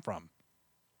this come from?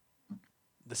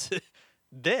 This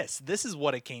is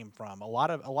what it came from. A lot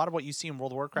of what you see in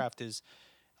World of Warcraft is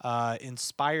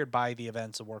inspired by the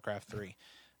events of Warcraft 3.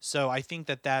 So I think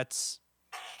that that's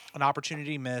an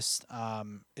opportunity missed.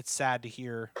 It's sad to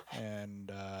hear.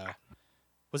 And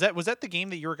was that the game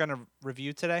that you were going to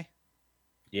review today?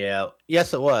 yeah,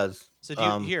 yes, it was.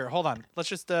 So here, hold on. Let's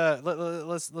just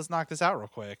let's knock this out real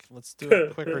quick. Let's do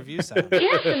a quick review sound.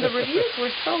 Yes, and the reviews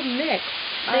were so mixed.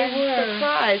 I'm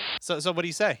surprised. So what do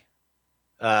you say?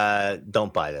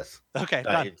 Don't buy this. Okay,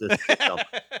 done.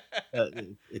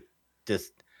 It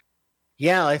just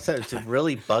yeah, like I said, it's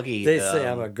really buggy. They say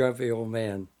I'm a grumpy old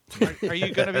man. Are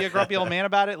you going to be a grumpy old man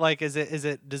about it? Like, is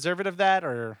it deserved of that,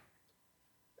 or?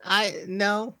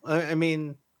 No. I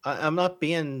mean, I'm not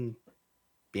being.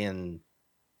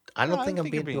 I don't think I'm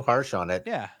being too harsh on it.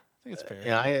 Yeah, I think it's fair.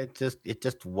 Yeah, it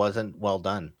just wasn't well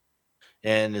done.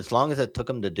 And as long as it took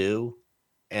them to do,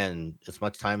 and as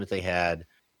much time as they had,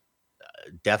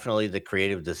 definitely the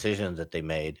creative decisions that they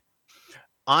made.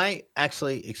 I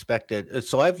actually expected.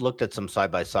 So I've looked at some side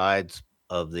by sides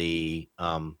of the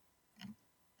of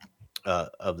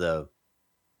the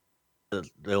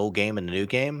old game and the new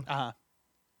game,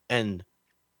 and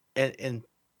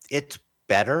it's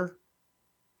better,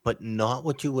 but not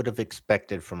what you would have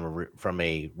expected from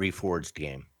a reforged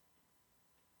game.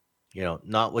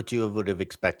 Not what you would have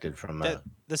expected from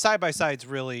the side by sides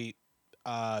really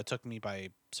took me by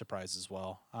surprise as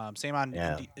well.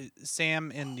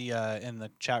 Sam in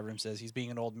the chat room says he's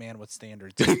being an old man with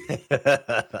standards.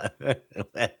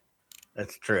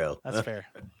 That's true. That's fair.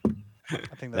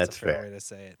 I think that's a fair way to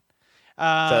say it.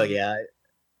 So yeah,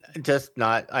 just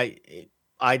not.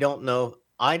 I don't know.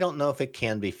 I don't know if it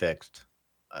can be fixed.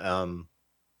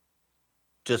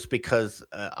 Just because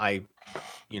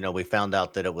we found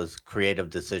out that it was creative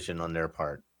decision on their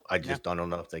part. I just don't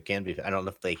know if they can be. I don't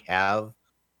know if they have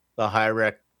the high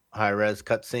res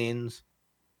cutscenes.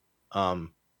 I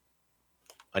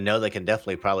know they can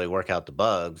definitely probably work out the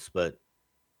bugs, but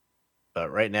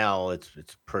right now it's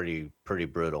pretty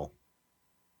brutal.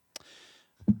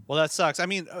 Well, that sucks. I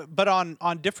mean, but on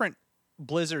different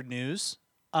Blizzard news,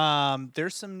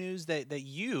 there's some news that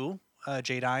you,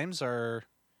 J Dimes, are,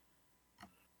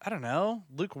 I don't know,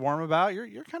 lukewarm about.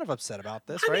 You're kind of upset about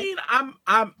this, I right? mean,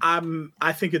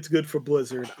 I think it's good for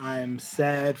Blizzard. I'm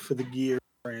sad for the Gears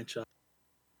franchise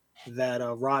that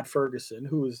Rod Ferguson,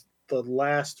 who is the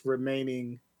last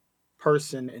remaining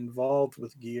person involved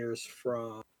with Gears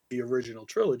from the original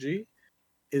trilogy,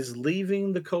 is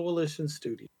leaving the Coalition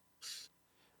Studios.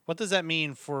 What does that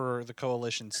mean for the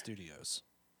Coalition Studios?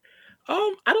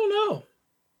 I don't know.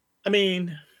 I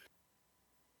mean,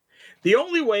 the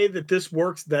only way that this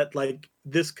works, that like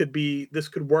this could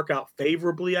work out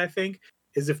favorably, I think,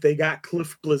 is if they got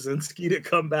Cliff Bleszinski to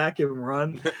come back and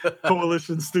run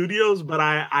Coalition Studios. But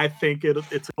I think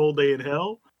it's a whole day in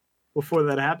hell before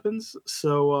that happens.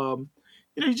 So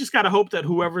you just got to hope that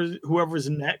whoever's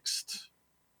next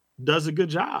does a good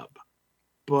job.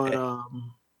 But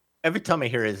Every time I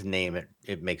hear his name,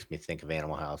 it makes me think of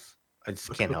Animal House. I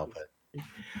just can't help it.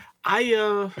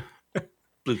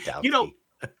 Blutowski.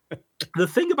 The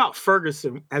thing about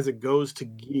Ferguson as it goes to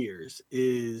Gears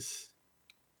is,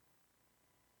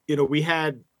 we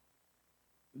had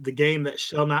the game that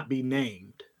shall not be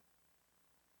named,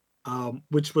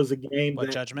 which was a game What,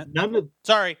 that Judgment?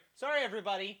 Sorry,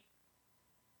 everybody.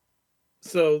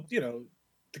 So the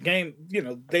game,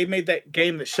 they made that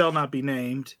game that shall not be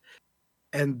named,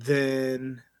 and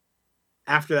then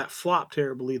after that flopped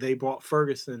terribly, they brought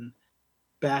Ferguson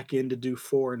back in to do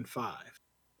 4 and 5.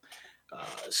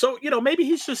 So maybe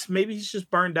he's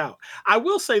just burned out. I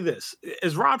will say this: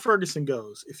 as Rod Ferguson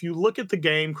goes, if you look at the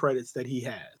game credits that he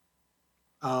had,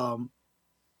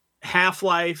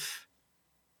 Half-Life,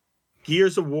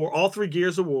 Gears of War, all 3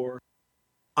 Gears of War,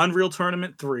 Unreal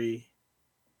Tournament 3,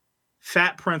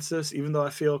 Fat Princess, even though I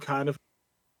feel kind of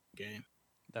game.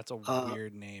 That's a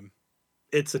weird name.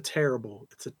 It's a terrible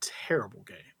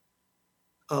game.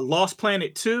 Lost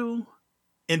Planet 2,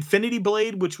 Infinity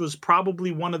Blade, which was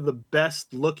probably one of the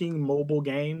best looking mobile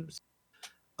games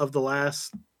of the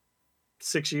last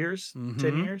 6 years,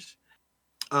 10 years.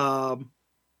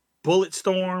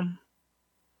 Bulletstorm.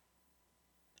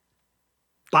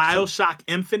 BioShock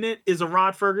Infinite is a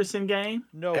Rod Ferguson game.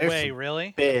 No There's way, some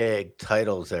really? Big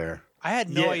titles there. I had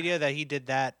no idea that he did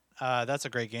that. That's a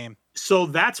great game. So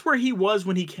that's where he was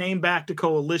when he came back to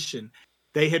Coalition.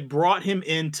 They had brought him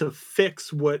in to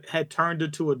fix what had turned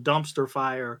into a dumpster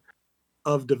fire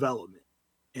of development.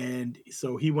 And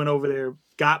so he went over there,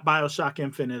 got BioShock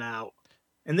Infinite out,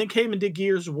 and then came and did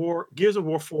Gears of War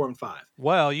 4 and 5.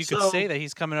 Well, you could say that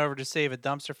he's coming over to save a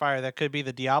dumpster fire. That could be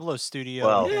the Diablo studio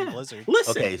Well, in Blizzard.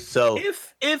 Listen, okay, so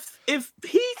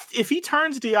if he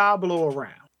turns Diablo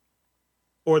around,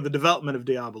 or the development of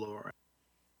Diablo around,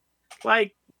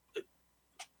 like,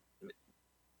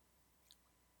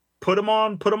 put him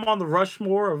on the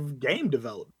Rushmore of game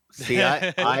development. See,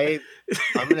 I'm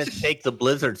going to take the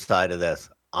Blizzard side of this.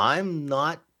 I'm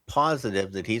not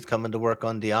positive that he's coming to work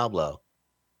on Diablo.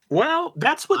 Well,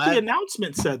 that's what the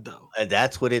announcement said, though.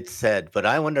 That's what it said, but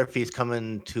I wonder if he's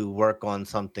coming to work on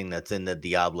something that's in the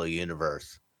Diablo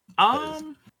universe.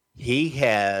 He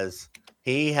has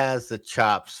the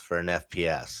chops for an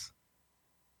FPS.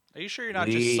 Are you sure you're not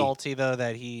just salty though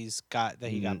that he got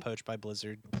poached by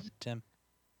Blizzard, Tim?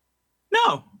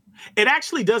 No, it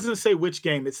actually doesn't say which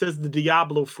game. It says the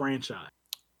Diablo franchise.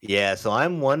 Yeah, so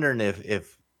I'm wondering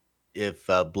if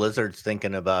Blizzard's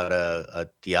thinking about a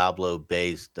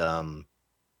Diablo-based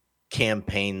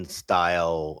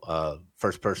campaign-style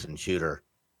first-person shooter.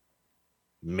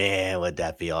 Man, would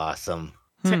that be awesome?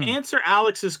 To answer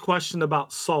Alex's question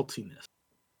about saltiness,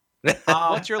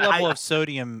 what's your level of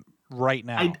sodium right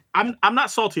now? I'm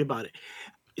not salty about it.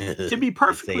 To be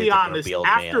perfectly honest,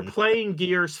 after playing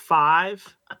Gears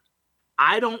 5,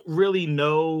 I don't really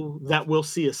know that we'll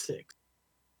see a 6.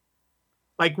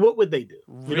 Like, what would they do?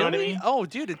 You know what I mean? Oh,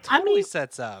 dude, it totally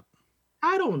sets up.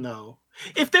 I don't know.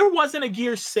 If there wasn't a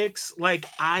Gear 6, like,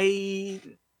 I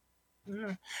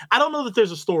don't know that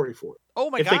there's a story for it. Oh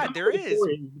my God, there is.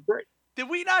 Did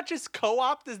we not just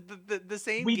co-op the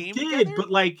same game together? We did,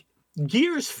 but like,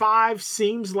 Gears 5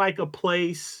 seems like a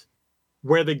place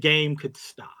where the game could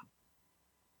stop.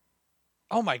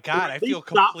 Oh my God, I feel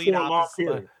complete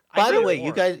opposite. By the way,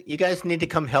 you guys need to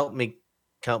come help me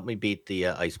beat the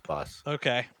ice boss.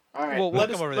 Okay. All right. We'll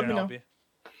come over there and help you.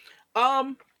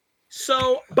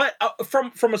 So, but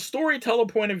from a storyteller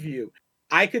point of view,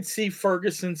 I could see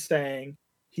Ferguson saying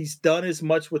he's done as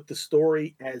much with the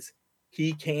story as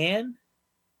he can,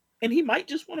 and he might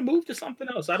just want to move to something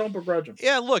else. I don't begrudge him.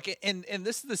 Yeah, look, and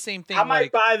this is the same thing. I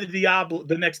might buy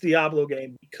the next Diablo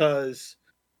game because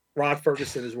Rod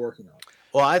Ferguson is working on it.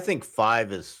 Well, I think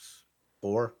 5 is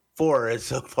Four is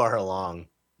so far along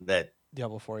that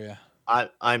Diablo 4, yeah.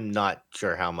 I'm not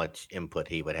sure how much input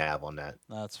he would have on that.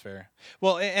 That's fair.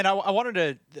 Well, and I wanted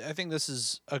to. I think this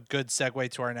is a good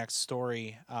segue to our next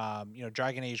story.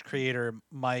 Dragon Age creator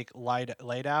Mike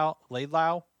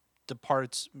Laidlaw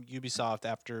departs Ubisoft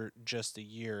after just a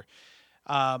year.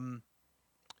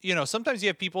 Sometimes you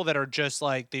have people that are just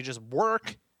like they just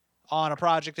work on a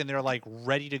project and they're like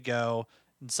ready to go,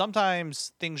 and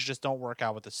sometimes things just don't work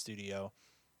out with the studio.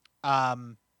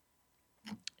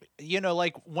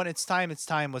 Like when it's time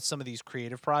with some of these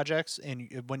creative projects, and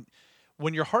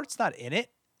when your heart's not in it,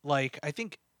 like I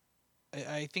think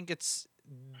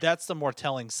that's the more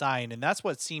telling sign, and that's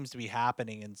what seems to be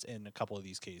happening in a couple of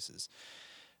these cases.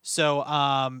 So,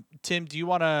 Tim, do you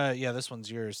want to? Yeah, this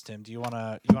one's yours, Tim. Do you want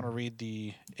to read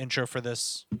the intro for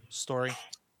this story?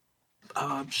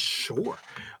 Sure.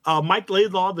 Mike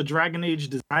Laidlaw, the Dragon Age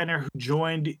designer who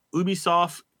joined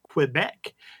Ubisoft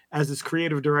Quebec as its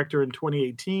creative director in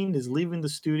 2018, is leaving the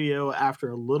studio after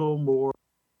a little more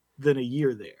than a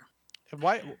year there.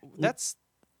 Why? That's.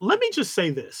 Let me just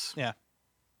say this. Yeah.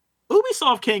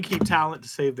 Ubisoft can't keep talent to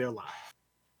save their life.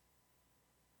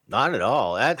 Not at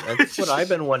all. That's what I've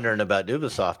been wondering about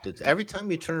Ubisoft. It's every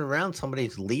time you turn around,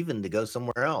 somebody's leaving to go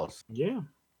somewhere else. Yeah.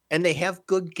 And they have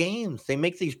good games. They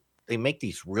make these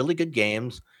really good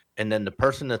games, and then the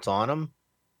person that's on them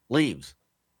leaves.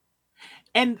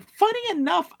 And funny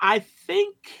enough, I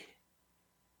think,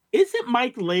 isn't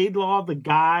Mike Laidlaw the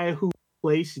guy who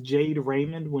replaced Jade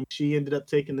Raymond when she ended up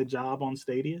taking the job on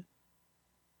Stadia?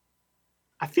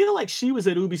 I feel like she was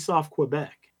at Ubisoft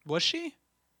Quebec. Was she?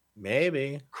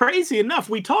 Maybe. Crazy enough,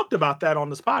 we talked about that on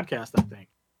this podcast, I think.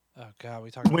 Oh God, we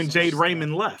talked about when Jade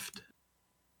Raymond left.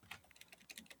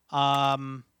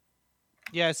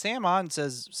 Yeah, Sam on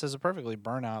says it perfectly.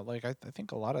 Burnout, like I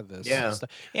think a lot of this. Yeah, stuff.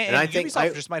 And I Ubisoft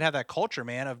think just might have that culture,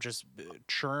 man, of just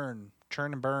churn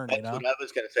and burn. That's what I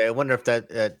was going to say. I wonder if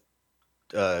that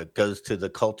goes to the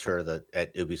culture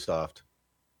at Ubisoft.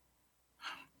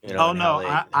 Oh no,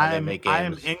 I am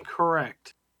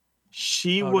incorrect.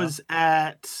 She was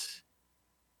at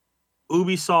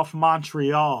Ubisoft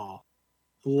Montreal,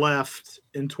 left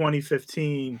in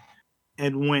 2015,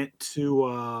 and went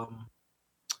to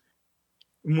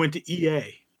EA,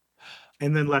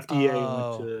 and then left EA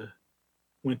and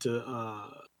went to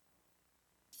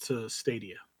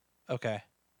Stadia. Okay.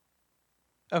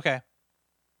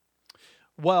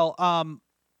 Well,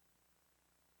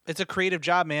 it's a creative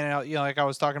job, man. And, like I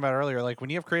was talking about earlier, like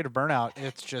when you have creative burnout,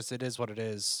 it is what it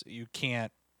is. You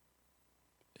can't.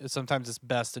 Sometimes it's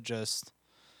best to just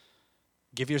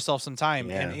give yourself some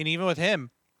time. Yeah. And even with him,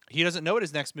 he doesn't know what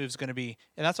his next move is going to be,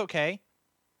 and that's okay.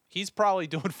 He's probably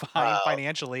doing fine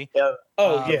financially. Yeah.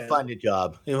 Yeah. Find a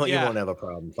job. You won't have a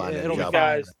problem finding a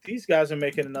job. These guys are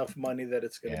making enough money that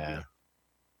it's going to be.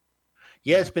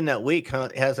 Yeah, it's been that week, huh?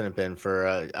 Hasn't it been for?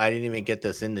 I didn't even get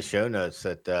this in the show notes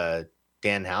that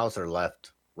Dan Houser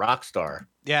left Rockstar.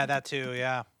 Yeah, that too.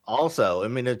 Yeah. Also, I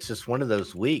mean, it's just one of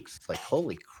those weeks. It's like,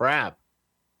 holy crap!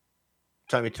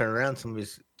 Time you turn around,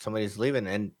 somebody's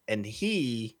leaving, and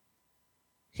he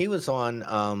was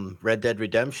on Red Dead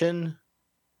Redemption,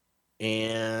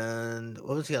 and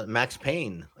what was he on? Max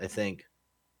Payne, I think.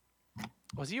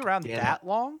 Was he around that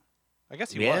long? I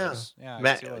guess he was. Yeah, I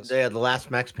guess he was. The last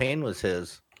Max Payne was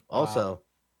his. Also.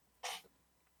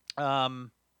 Wow.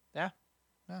 Yeah.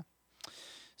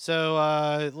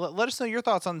 So let us know your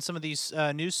thoughts on some of these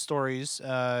news stories.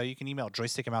 You can email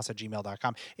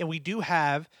joystickandmouse@gmail.com. And we do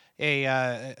have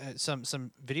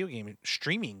some video game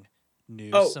streaming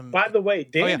news. Oh, by the way,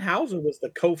 Dan Houser was the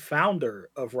co-founder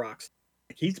of Rockstar.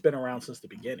 He's been around since the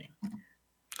beginning.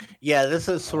 Yeah, this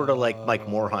is sort of like Mike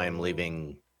Morhaime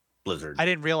leaving Blizzard. I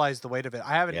didn't realize the weight of it.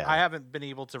 I haven't been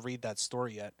able to read that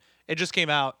story yet. It just came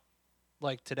out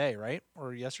like today, right?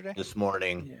 Or yesterday? This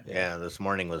morning. Yeah, this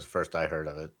morning was first I heard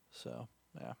of it. So,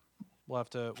 yeah. We'll have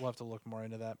to look more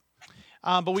into that.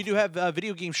 But we do have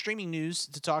video game streaming news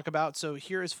to talk about, so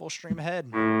here is Full Stream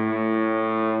Ahead.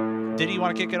 Diddy, you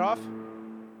want to kick it off?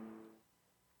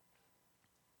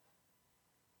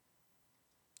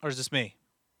 Or is this me?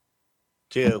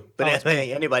 Too, but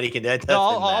anybody can do it.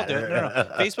 I'll do it. No.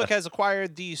 Facebook has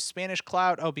acquired the Spanish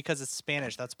cloud. Oh, because it's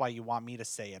Spanish. That's why you want me to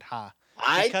say it, huh?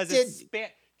 It's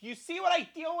Spanish. You see what I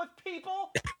deal with,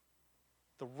 people?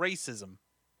 The racism.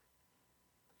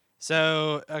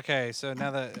 So, okay. So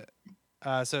now that,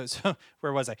 so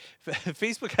where was I?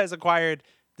 Facebook has acquired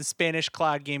the Spanish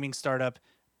cloud gaming startup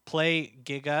Play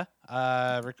Giga,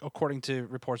 according to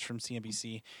reports from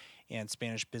CNBC and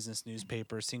Spanish business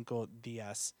newspaper Cinco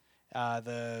Dias.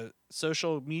 The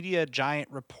social media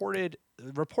giant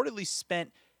reportedly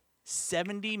spent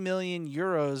 €70 million,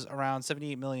 around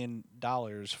 $78 million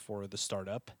for the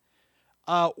startup,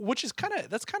 which is kind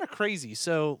of crazy.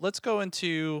 So let's go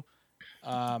into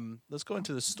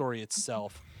the story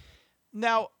itself.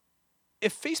 Now,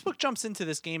 if Facebook jumps into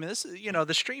this game, and this is,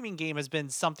 the streaming game has been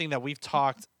something that we've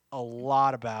talked a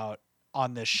lot about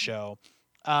on this show.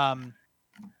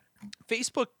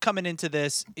 Facebook coming into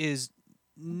this is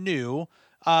new,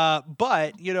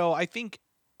 but I think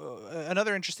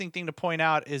another interesting thing to point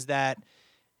out is that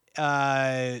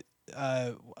why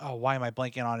am I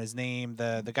blanking on his name?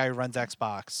 The guy who runs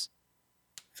Xbox,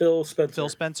 Phil Spencer. Phil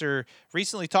Spencer,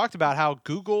 recently talked about how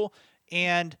Google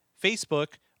and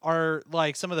Facebook are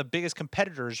like some of the biggest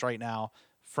competitors right now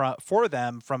for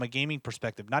them from a gaming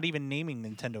perspective, not even naming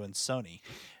Nintendo and Sony,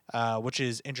 which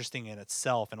is interesting in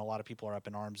itself. And a lot of people are up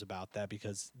in arms about that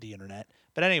because the internet.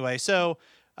 But anyway, so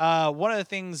one of the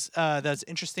things that's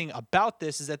interesting about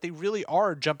this is that they really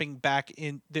are jumping back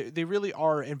in. They really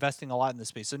are investing a lot in this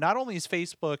space. So not only is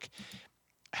Facebook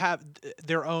have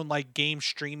their own like game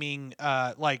streaming,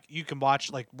 like you can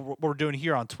watch like what we're doing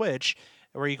here on Twitch,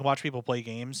 where you can watch people play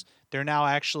games. They're now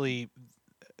actually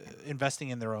investing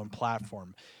in their own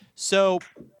platform. So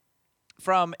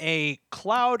from a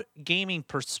cloud gaming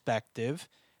perspective,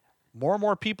 more and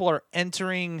more people are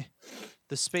entering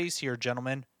the space here,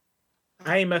 gentlemen.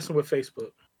 I ain't messing with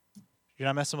Facebook. You're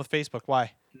not messing with Facebook.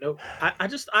 Why? Nope. I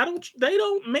don't. They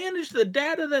don't manage the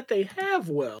data that they have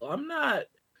well. I'm not.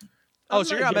 Oh,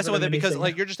 so you're not messing with it because anything.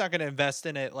 like you're just not going to invest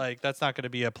in it. Like that's not going to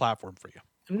be a platform for you.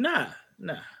 Nah,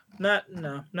 not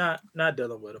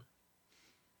dealing with them.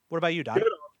 What about you, Don?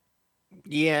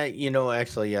 Yeah,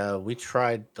 actually, we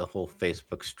tried the whole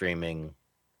Facebook streaming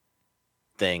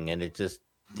thing, and it just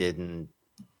didn't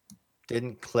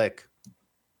click.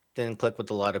 Didn't click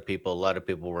with a lot of people. A lot of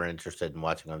people were interested in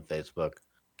watching on Facebook.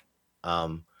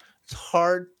 It's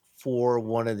hard for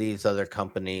one of these other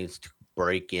companies to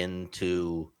break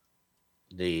into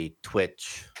the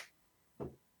Twitch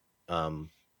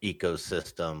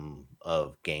ecosystem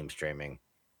of game streaming.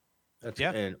 Or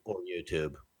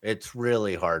YouTube. It's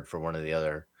really hard for one or the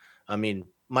other. I mean,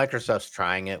 Microsoft's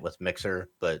trying it with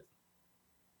Mixer, but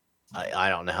I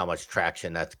don't know how much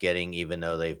traction that's getting, even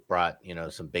though they've brought,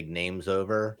 some big names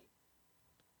over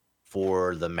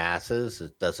for the masses.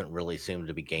 It doesn't really seem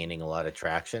to be gaining a lot of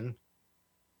traction.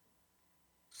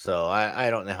 So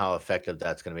I don't know how effective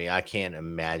that's going to be. I can't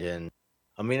imagine.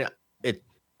 I mean,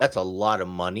 that's a lot of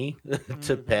money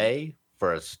to pay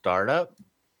for a startup.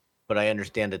 But I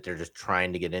understand that they're just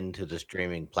trying to get into the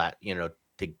streaming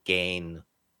to gain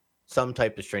some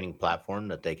type of streaming platform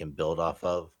that they can build off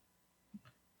of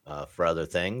for other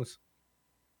things.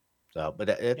 So, but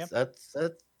that's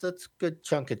a good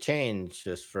chunk of change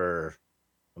just for.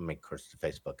 I mean, of course, to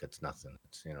Facebook, it's nothing.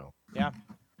 It's Yeah.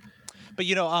 But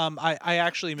I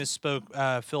actually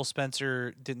misspoke. Phil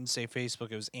Spencer didn't say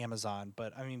Facebook; it was Amazon.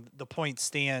 But I mean, the point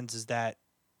stands is that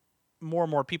more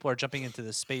and more people are jumping into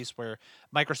this space where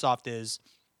Microsoft is.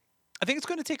 I think it's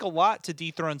going to take a lot to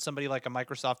dethrone somebody like a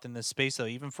Microsoft in this space, though,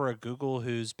 even for a Google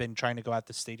who's been trying to go at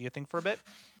the Stadia thing for a bit.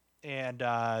 And,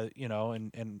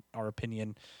 in our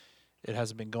opinion, it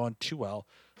hasn't been going too well.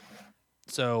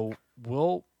 So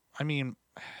the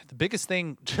biggest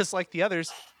thing, just like the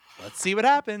others, let's see what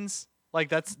happens. Like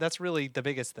that's really the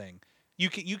biggest thing.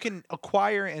 You can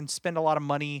acquire and spend a lot of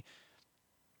money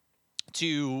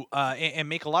to and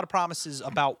make a lot of promises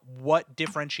about what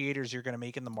differentiators you're going to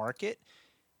make in the market.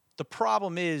 The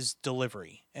problem is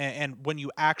delivery, and when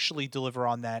you actually deliver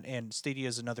on that, and Stadia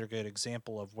is another good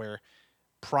example of where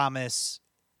promise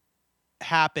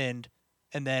happened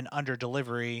and then under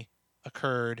delivery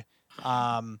occurred.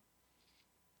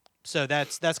 So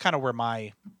that's kind of where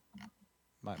my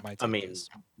take is.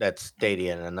 That's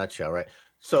Stadia in a nutshell, right?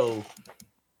 So,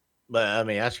 but let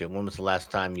me ask you, when was the last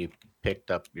time you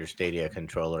picked up your Stadia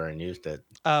controller and used it?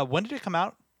 When did it come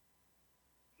out?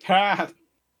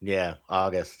 Yeah,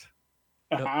 August.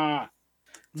 November.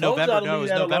 No, it was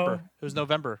November. It was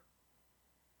November.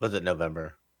 Was it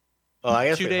November? Oh, I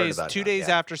guess 2 days. 2 days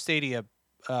yeah. after Stadia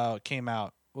came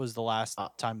out was the last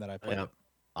time that I played it.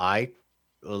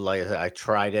 Like I said, I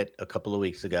tried it a couple of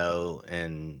weeks ago,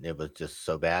 and it was just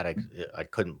so bad. I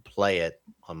couldn't play it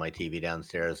on my TV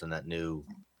downstairs. And that new,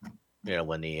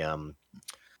 when the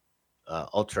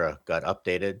Ultra got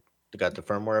updated, got the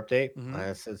firmware update.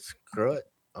 I said, screw it.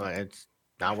 It's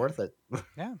not worth it.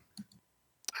 Yeah.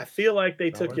 I feel like they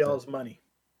took y'all's money.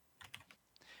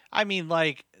 I mean,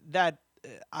 like that.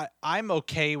 I'm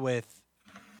okay with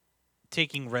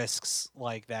taking risks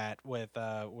like that with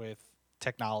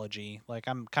technology. Like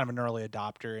I'm kind of an early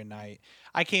adopter, and I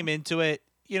came into it,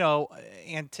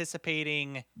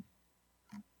 anticipating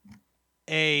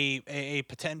a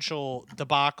potential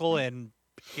debacle, and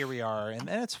here we are, and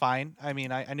it's fine. I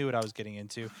mean, I knew what I was getting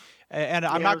into, and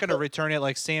I'm Yeah, not going to so- return it.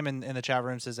 Like Sam in the chat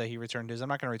room says that he returned his. I'm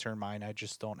not going to return mine. I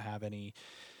just don't have any.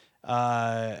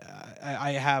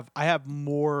 I have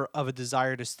more of a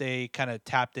desire to stay kind of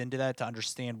tapped into that, to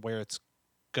understand where it's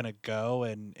gonna go,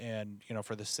 and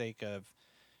for the sake of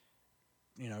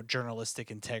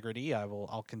journalistic integrity,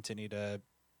 I'll continue to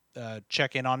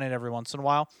check in on it every once in a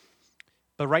while.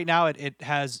 But right now, it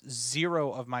has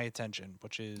zero of my attention,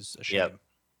 which is a shame. Yep.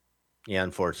 Yeah,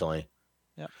 unfortunately.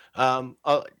 Yeah. On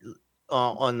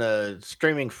the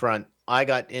streaming front, I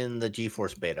got in the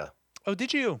GeForce beta. Oh,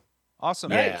 did you? Awesome.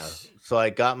 Nice. Yeah. So I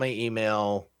got my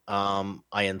email.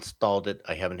 I installed it.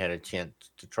 I haven't had a chance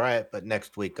to try it, but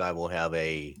next week I will have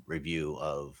a review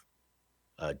of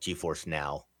GeForce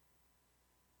Now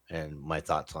and my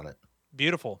thoughts on it.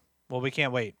 Beautiful. Well, we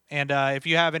can't wait. And if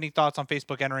you have any thoughts on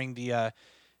Facebook entering the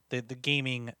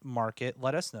gaming market,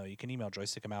 let us know. You can email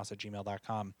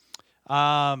joystickamouse@gmail.com.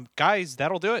 Guys,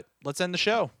 that'll do it. Let's end the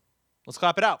show. Let's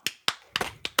clap it out.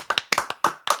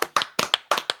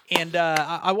 And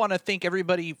I want to thank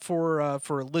everybody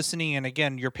for listening, and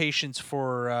again, your patience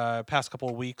for past couple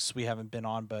of weeks. We haven't been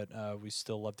on, but we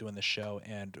still love doing the show,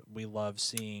 and we love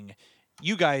seeing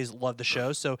you guys love the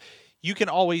show. So you can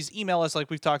always email us, like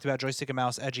we've talked about,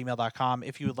 joystickamouse@gmail.com.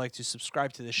 If you would like to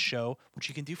subscribe to this show, which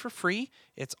you can do for free,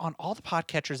 it's on all the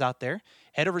podcatchers out there.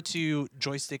 Head over to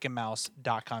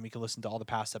joystickamouse.com. You can listen to all the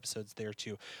past episodes there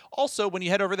too. Also, when you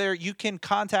head over there, you can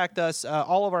contact us.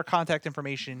 All of our contact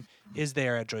information is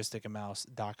there at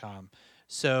joystickamouse.com.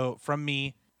 So from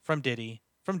me, from Diddy,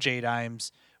 from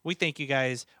J-Dimes, we thank you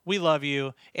guys. We love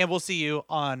you. And we'll see you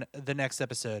on the next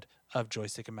episode of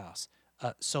Joystick and Mouse.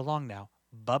 So long now.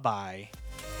 Bye-bye.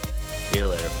 See you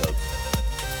later, folks.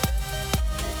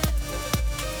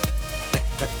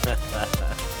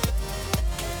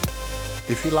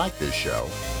 If you like this show,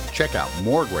 check out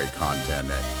more great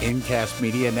content at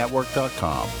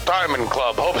incastmedianetwork.com. Diamond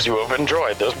Club hopes you have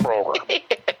enjoyed this program.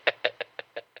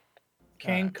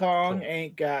 King Kong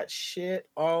ain't got shit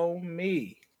on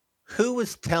me. Who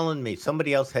was telling me?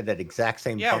 Somebody else had that exact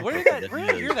same. Yeah, bumper where did that you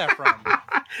you hear that from?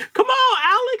 Come on,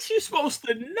 Alex, you're supposed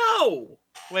to know.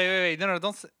 Wait. No,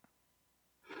 don't say.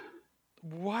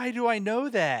 Why do I know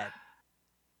that?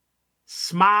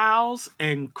 Smiles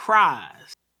and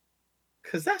cries.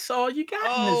 Cause that's all you got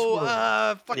in this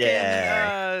world. Fucking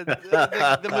Yeah.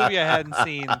 the movie I hadn't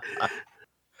seen.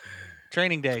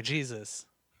 Training Day, Jesus.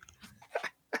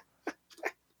 I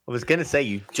was gonna say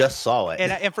you just saw it.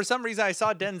 And for some reason, I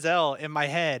saw Denzel in my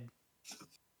head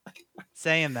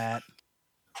saying that.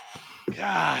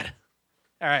 God.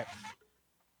 All right.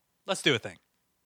 Let's do a thing.